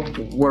 So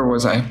where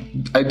was I?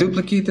 I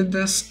duplicated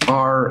this.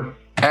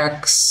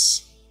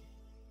 RX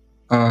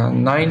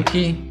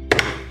 90.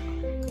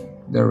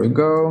 There we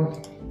go.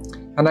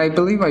 And I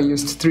believe I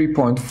used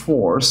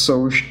 3.4.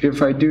 So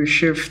if I do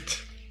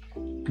Shift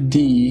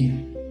D,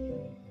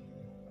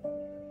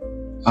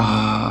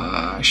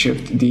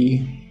 Shift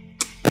D.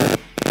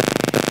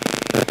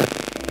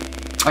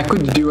 I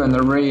could do an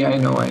array. I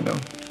know.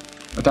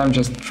 But I'm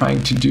just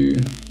trying to do.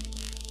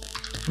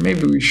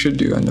 Maybe we should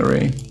do an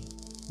array.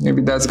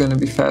 Maybe that's gonna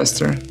be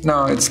faster.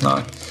 No, it's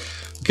not.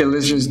 Okay,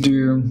 let's just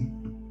do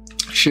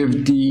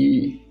Shift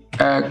D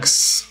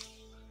X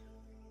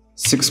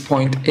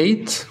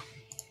 6.8.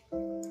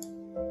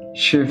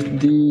 Shift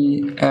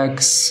D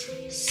X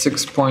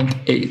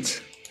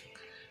 6.8.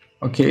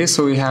 Okay,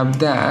 so we have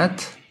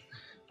that.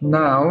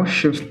 Now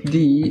Shift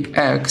D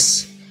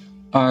X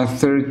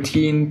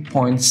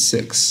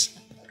 13.6.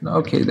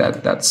 Okay,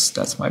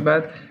 that's my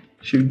bad.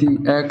 Shift D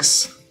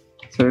X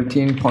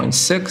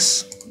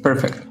 13.6.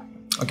 Perfect.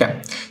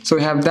 Okay, so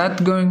we have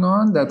that going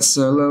on. That's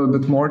a little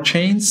bit more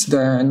chains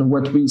than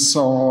what we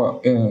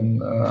saw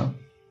in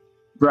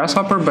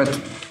Grasshopper, but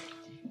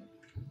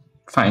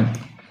fine.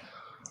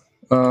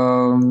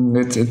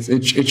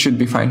 It should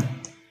be fine.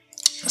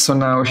 So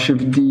now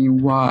Shift D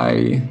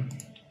Y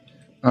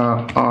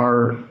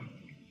R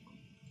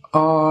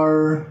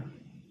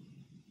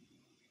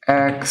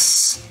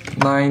X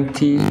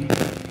 90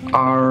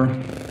 R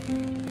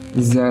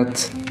Z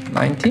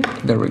 90.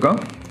 There we go.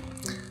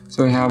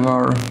 So we have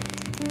our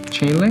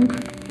chain link.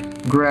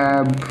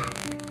 Grab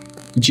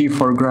G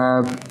for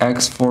grab,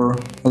 X for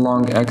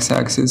along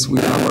x-axis. We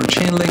have our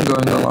chain link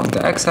going along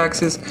the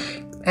x-axis,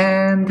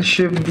 and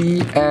Shift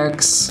D,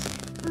 X.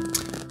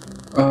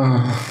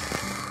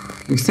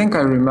 You think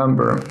I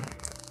remember?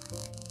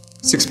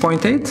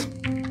 6.8?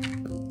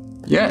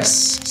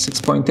 Yes,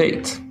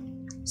 6.8.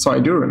 So I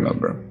do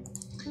remember.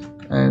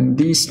 And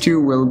these two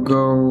will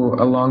go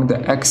along the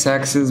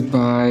x-axis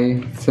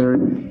by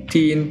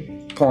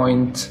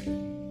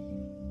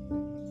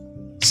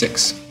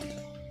 13.6.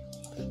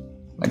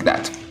 Like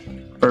that.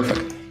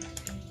 Perfect.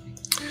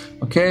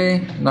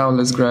 Okay, now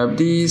let's grab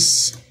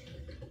these.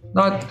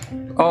 Not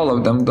all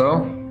of them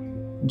though,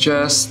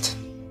 just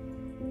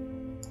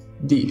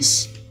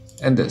these,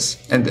 and this,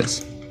 and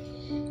this.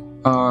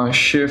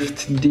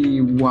 Shift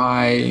D,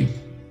 Y,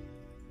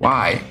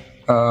 Y.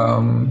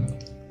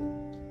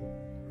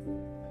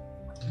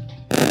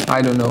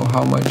 I don't know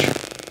how much.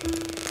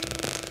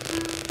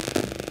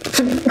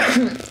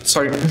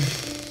 Sorry.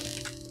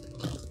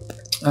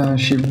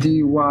 Shift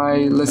D,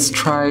 Y, let's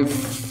try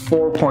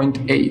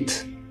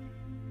 4.8.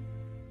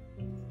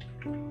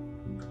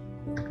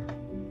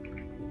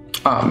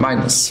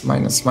 Minus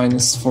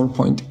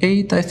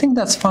 4.8. I think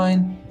that's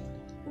fine.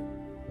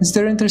 Is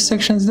there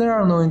intersections? There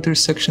are no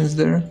intersections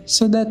there,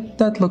 so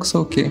that looks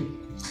okay.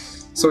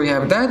 So we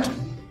have that.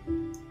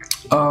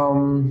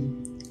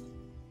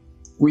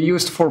 We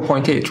used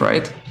 4.8,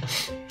 right?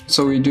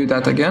 So we do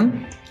that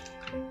again.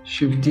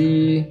 Shift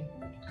D,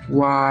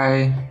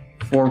 Y,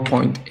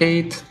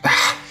 4.8,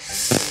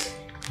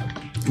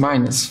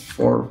 minus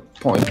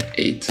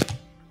 4.8,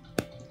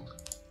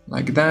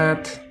 like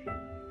that.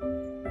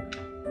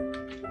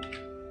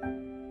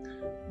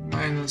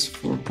 Minus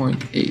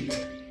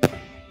 4.8.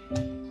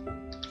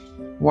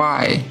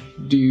 Why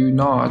do you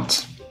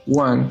not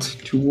want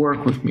to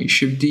work with me?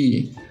 Shift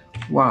D,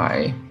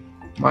 Y,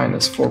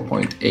 minus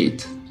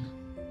 4.8.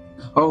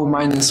 Oh,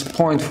 minus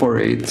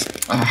 0.48.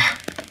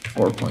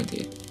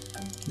 4.8.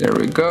 There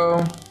we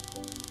go.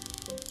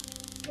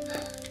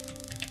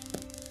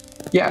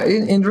 Yeah,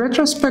 in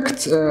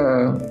retrospect,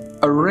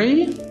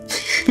 array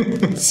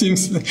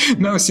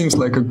seems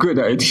like a good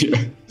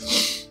idea.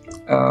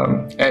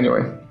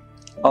 Anyway,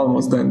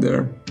 almost done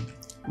there.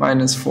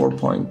 Minus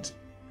 4.8.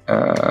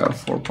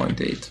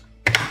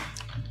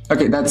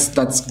 Okay,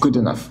 that's good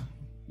enough.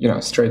 You know,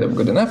 straight up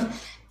good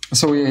enough.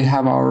 So we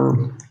have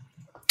our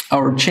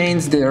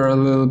chains. They are a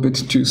little bit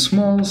too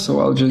small, so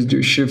I'll just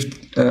do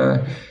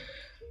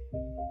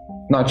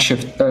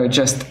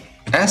just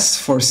S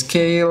for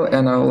scale,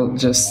 and I'll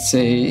just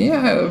say,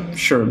 yeah,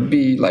 sure,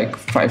 be like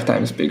 5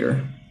 times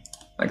bigger,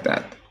 like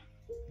that.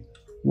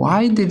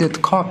 Why did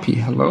it copy?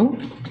 Hello?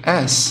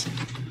 S.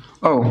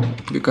 Oh,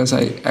 because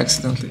I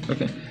accidentally,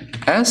 okay.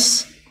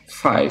 S,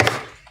 5.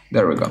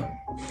 There we go.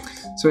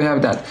 So we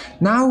have that.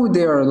 Now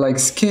they are like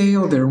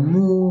scale, they're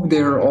moved,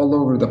 they're all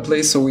over the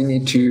place, so we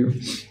need to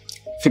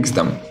fix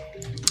them.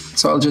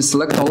 So I'll just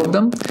select all of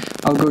them.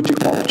 I'll go to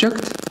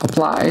Object,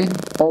 Apply,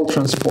 All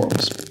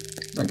Transforms,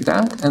 like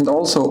that. And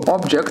also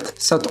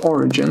Object, Set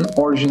Origin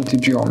to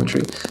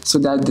Geometry, so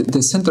that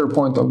the center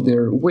point of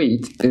their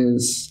weight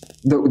is,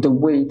 the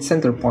weight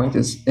center point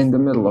is in the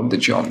middle of the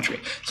geometry.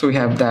 So we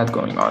have that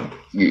going on.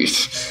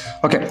 Yes.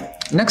 Okay,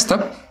 next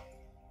up.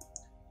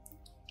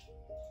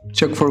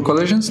 Check for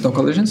collisions, no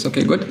collisions,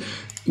 okay, good.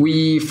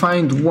 We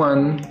find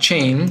one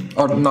chain,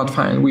 or not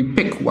find, we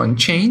pick one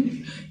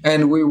chain,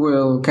 and we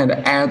will kind of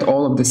add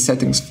all of the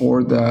settings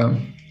for the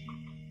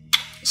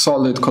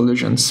solid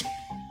collisions.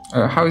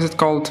 How is it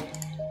called?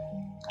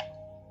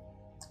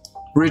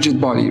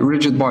 Rigid body.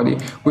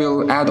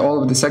 We'll add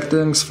all of the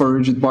settings for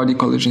rigid body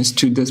collisions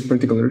to this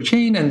particular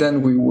chain, and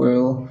then we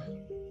will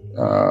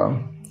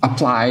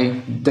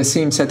apply the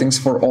same settings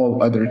for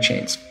all other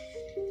chains.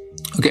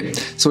 Okay,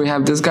 so we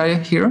have this guy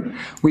here.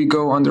 We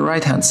go on the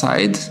right hand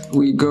side,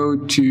 we go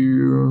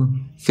to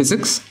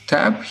Physics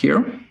tab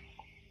here,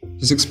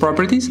 Physics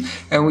Properties,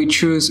 and we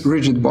choose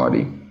Rigid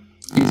Body.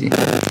 Easy.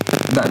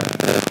 Done.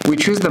 We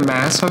choose the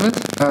mass of it.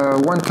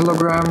 1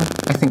 kilogram,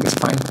 I think it's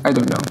fine. I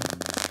don't know.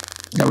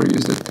 Never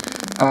used it.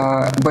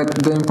 But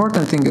the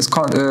important thing is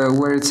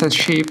where it says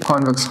shape,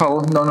 convex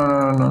hull.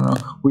 No.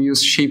 We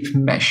use shape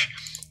mesh.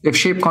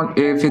 If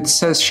it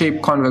says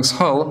shape convex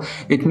hull,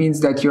 it means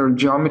that your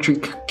geometry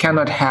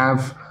cannot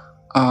have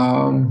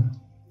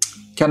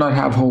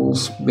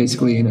holes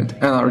basically in it,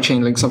 and our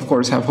chain links of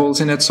course have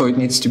holes in it, so it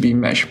needs to be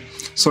mesh.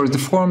 Source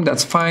deform,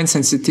 that's fine.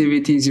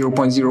 Sensitivity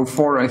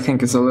 0.04, I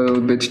think is a little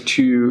bit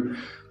too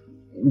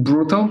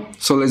brutal,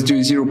 so let's do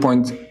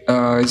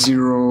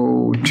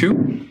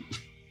 0.02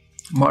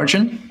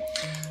 margin.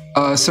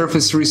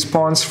 Surface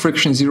response,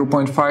 friction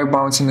 0.5,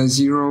 bouncing at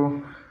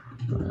 0.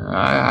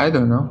 I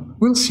don't know.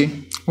 We'll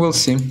see.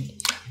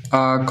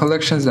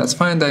 Collections, that's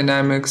fine.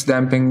 Dynamics,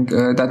 damping,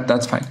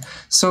 that's fine.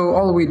 So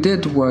all we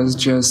did was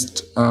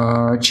just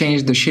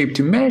change the shape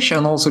to mesh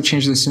and also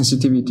change the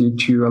sensitivity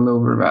to a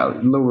lower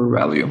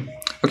value.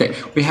 Okay,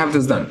 we have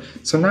this done.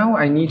 So now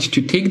I need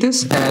to take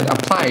this and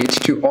apply it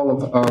to all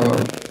of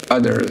our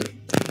other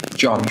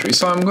geometry.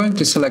 So I'm going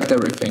to select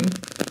everything.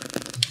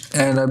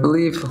 And I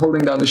believe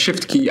holding down the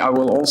shift key, I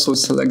will also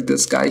select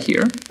this guy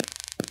here.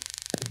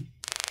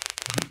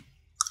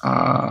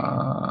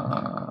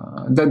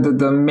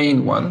 The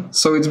main one.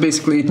 So it's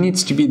basically, it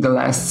needs to be the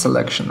last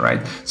selection,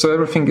 right? So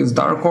everything is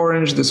dark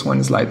orange, this one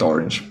is light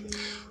orange.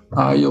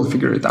 You'll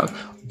figure it out.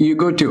 You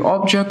go to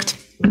Object.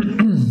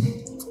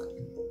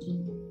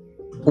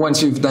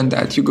 Once you've done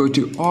that, you go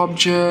to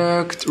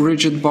Object,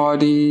 Rigid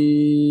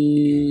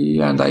Body,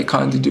 and I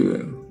can't do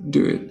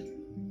it.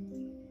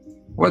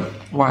 What?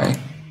 Why?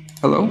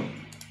 Hello?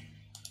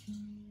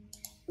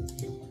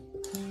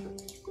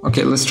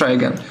 Okay, let's try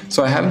again.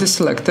 So I have this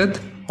selected.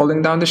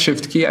 Holding down the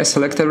shift key, I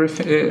select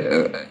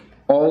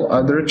all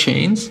other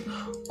chains,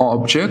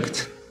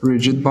 Object,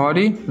 Rigid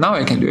Body. Now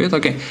I can do it.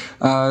 Okay,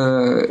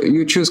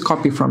 you choose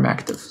Copy from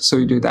Active. So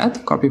you do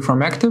that, Copy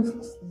from Active.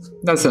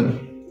 That's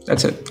it.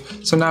 That's it.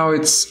 So now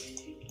it's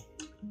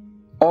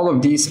all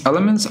of these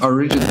elements are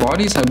rigid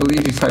bodies. I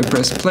believe if I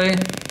press play,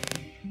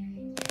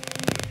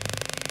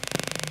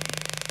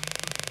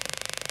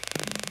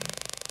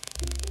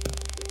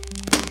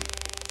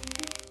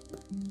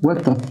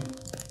 what the?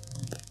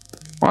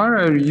 Why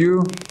are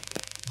you?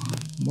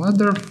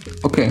 Mother.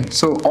 Okay,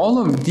 so all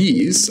of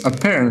these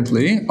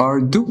apparently are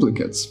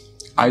duplicates.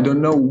 I don't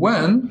know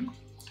when,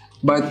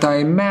 but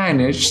I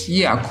managed.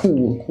 Yeah,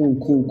 cool.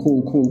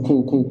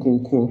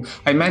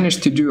 I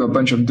managed to do a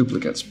bunch of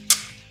duplicates.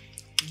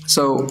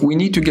 So we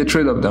need to get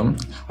rid of them.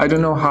 I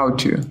don't know how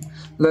to.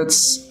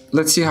 Let's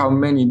see how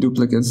many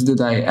duplicates did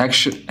I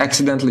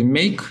accidentally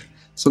make.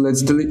 So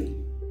let's delete.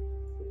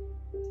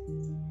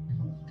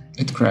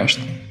 It crashed.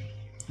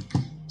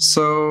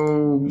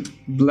 So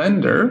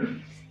Blender,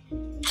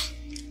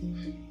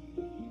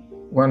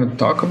 want to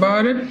talk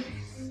about it?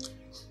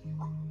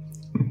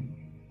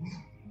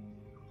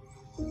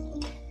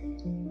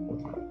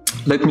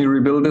 Let me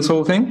rebuild this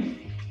whole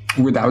thing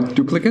without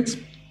duplicates,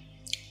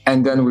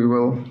 and then we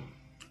will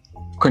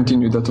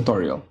continue the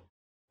tutorial.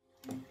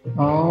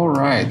 All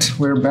right,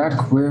 we're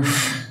back with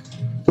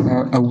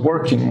a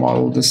working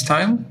model this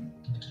time,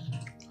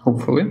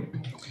 hopefully.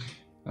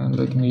 And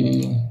let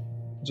me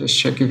just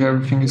check if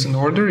everything is in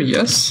order.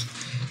 Yes.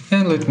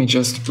 And let me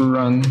just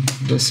run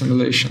the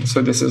simulation.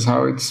 So this is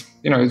how it's,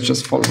 it's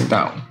just falling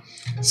down.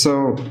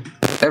 So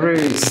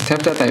every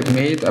step that I've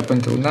made up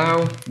until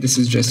now, this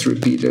is just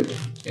repeated,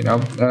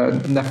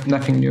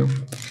 nothing new.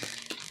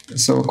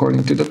 So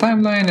according to the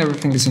timeline,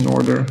 everything is in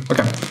order.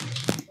 Okay.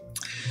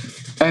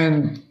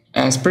 And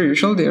as per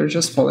usual, they are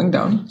just falling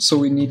down. So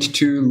we need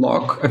to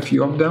lock a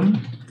few of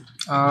them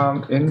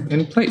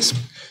in place.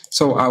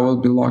 So I will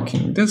be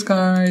locking this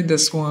guy,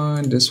 this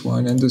one,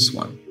 and this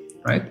one,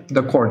 right?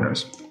 The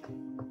corners.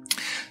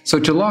 So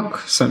to lock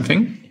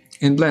something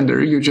in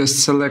Blender, you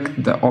just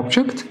select the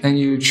object and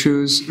you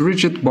choose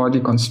Rigid Body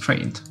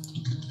Constraint.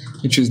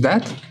 You choose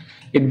that,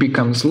 it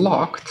becomes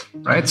locked,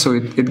 right? So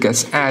it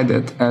gets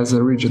added as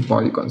a Rigid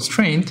Body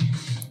Constraint.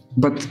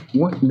 But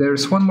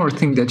there's one more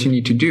thing that you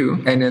need to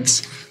do, and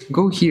it's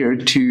go here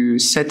to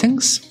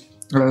Settings.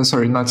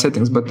 Sorry, not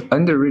Settings, but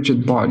under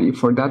Rigid Body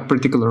for that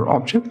particular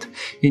object,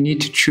 you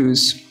need to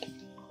choose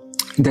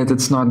that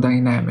it's not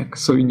dynamic.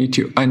 So you need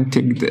to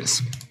untick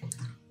this.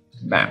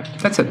 Bam,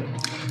 that's it.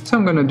 So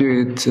I'm gonna do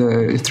it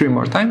 3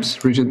 more times.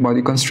 Rigid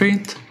Body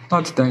Constraint,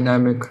 not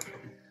dynamic.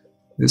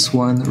 This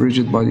one,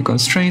 Rigid Body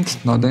Constraint,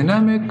 not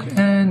dynamic.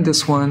 And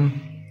this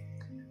one,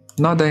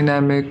 not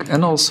dynamic,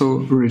 and also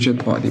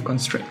Rigid Body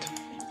Constraint.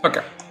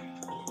 Okay,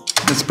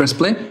 let's press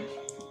play.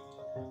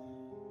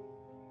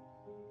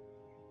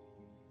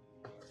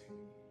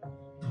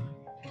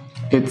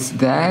 It's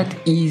that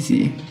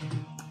easy.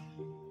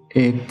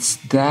 It's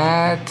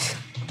that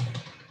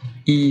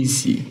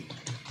easy.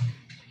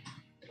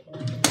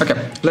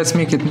 Okay, let's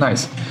make it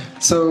nice.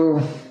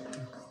 So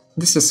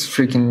this is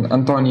freaking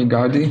Antoni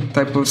Gaudi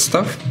type of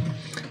stuff.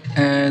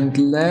 And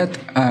let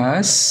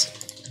us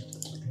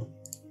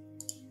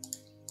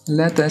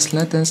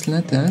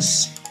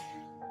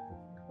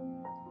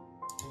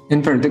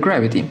invert the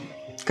gravity.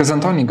 Because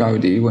Antoni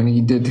Gaudi, when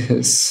he did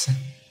his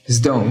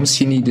domes,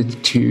 he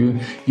needed to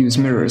use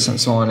mirrors and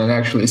so on and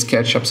actually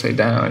sketch upside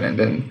down, and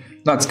then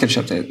not sketch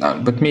upside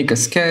down, but make a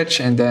sketch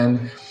and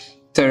then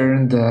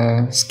turn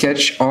the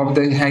sketch of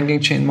the hanging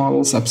chain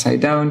models upside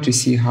down to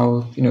see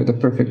how, the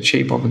perfect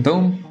shape of a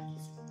dome.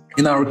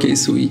 In our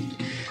case, we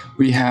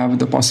have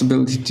the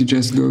possibility to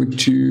just go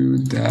to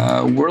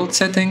the world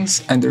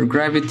settings. Under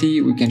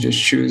gravity, we can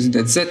just choose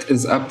that Z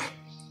is up,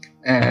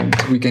 and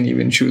we can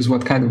even choose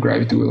what kind of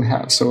gravity we'll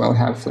have. So I'll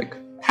have like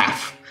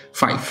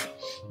 5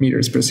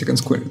 meters per second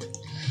squared.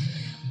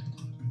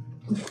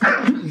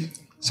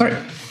 Sorry.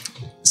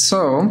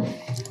 So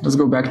let's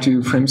go back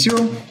to frame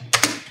 0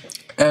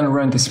 and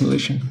run the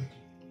simulation.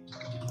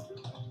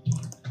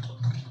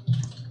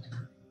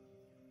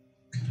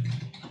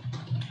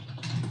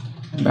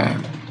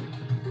 Bam.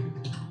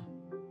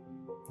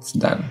 It's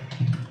done.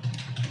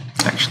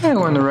 Actually, I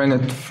want to run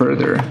it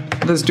further.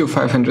 Let's do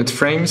 500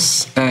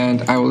 frames,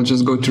 and I will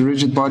just go to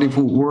Rigid Body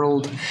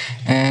World,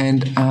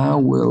 and I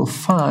will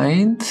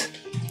find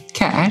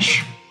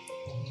Cache,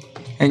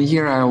 And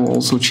here I will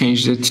also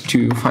change it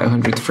to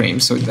 500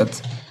 frames, so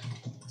that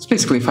it's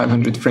basically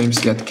 500 frames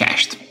get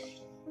cached.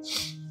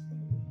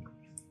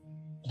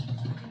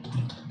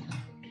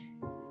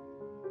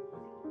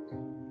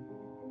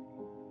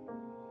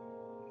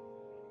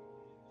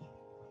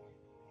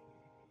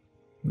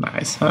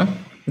 Nice, huh?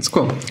 It's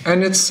cool.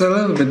 And it's a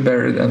little bit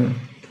better than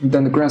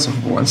the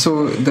Grasshopper one.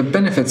 So the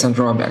benefits and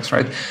drawbacks,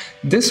 right?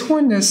 This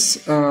one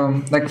is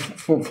like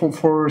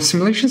for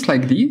simulations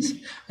like these,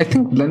 I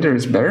think Blender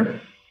is better,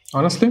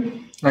 honestly,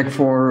 like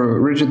for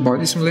rigid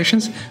body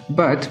simulations.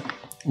 But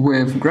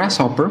with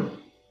Grasshopper,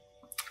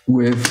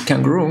 with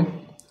Kangaroo,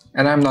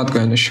 and I'm not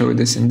going to show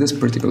this in this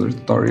particular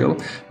tutorial,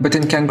 but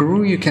in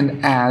Kangaroo you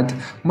can add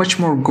much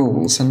more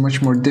goals and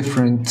much more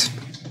different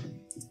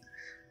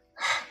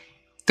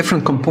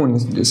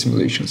components to the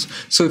simulations.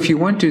 So if you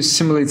want to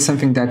simulate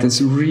something that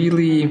is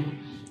really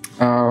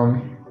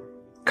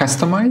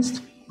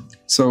customized,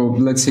 so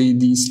let's say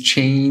these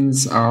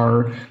chains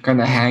are kind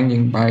of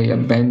hanging by a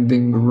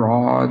bending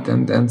rod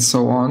and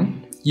so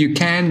on, you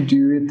can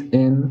do it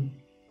in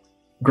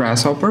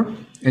Grasshopper,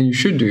 and you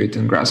should do it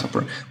in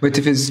Grasshopper. But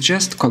if it's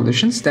just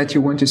collisions that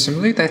you want to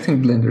simulate, I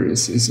think Blender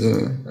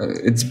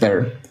it's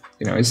better.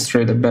 You know, it's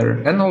straight up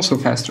better and also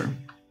faster.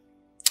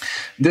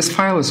 This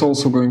file is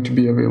also going to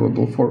be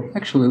available for,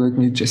 actually let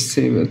me just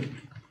save it,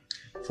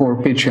 for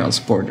Patreon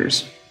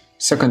supporters.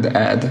 Second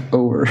ad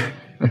over.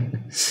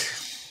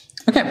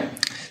 Okay,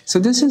 so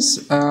this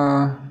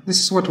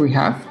is what we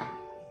have,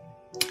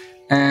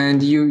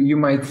 and you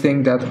might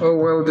think that, oh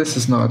well, this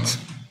is not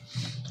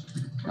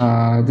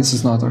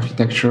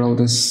architectural.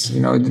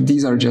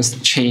 These are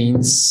just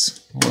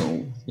chains.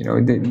 Well,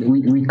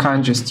 we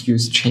can't just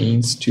use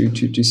chains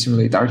to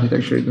simulate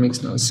architecture. It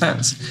makes no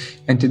sense.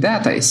 And to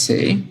that I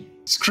say,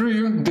 screw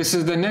you, this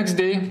is the next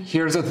day.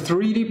 Here's a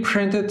 3D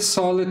printed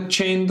solid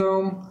chain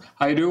dome.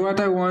 I do what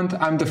I want.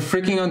 I'm the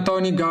freaking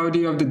Antoni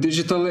Gaudi of the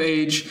digital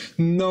age.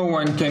 No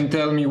one can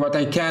tell me what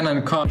I can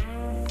and can't.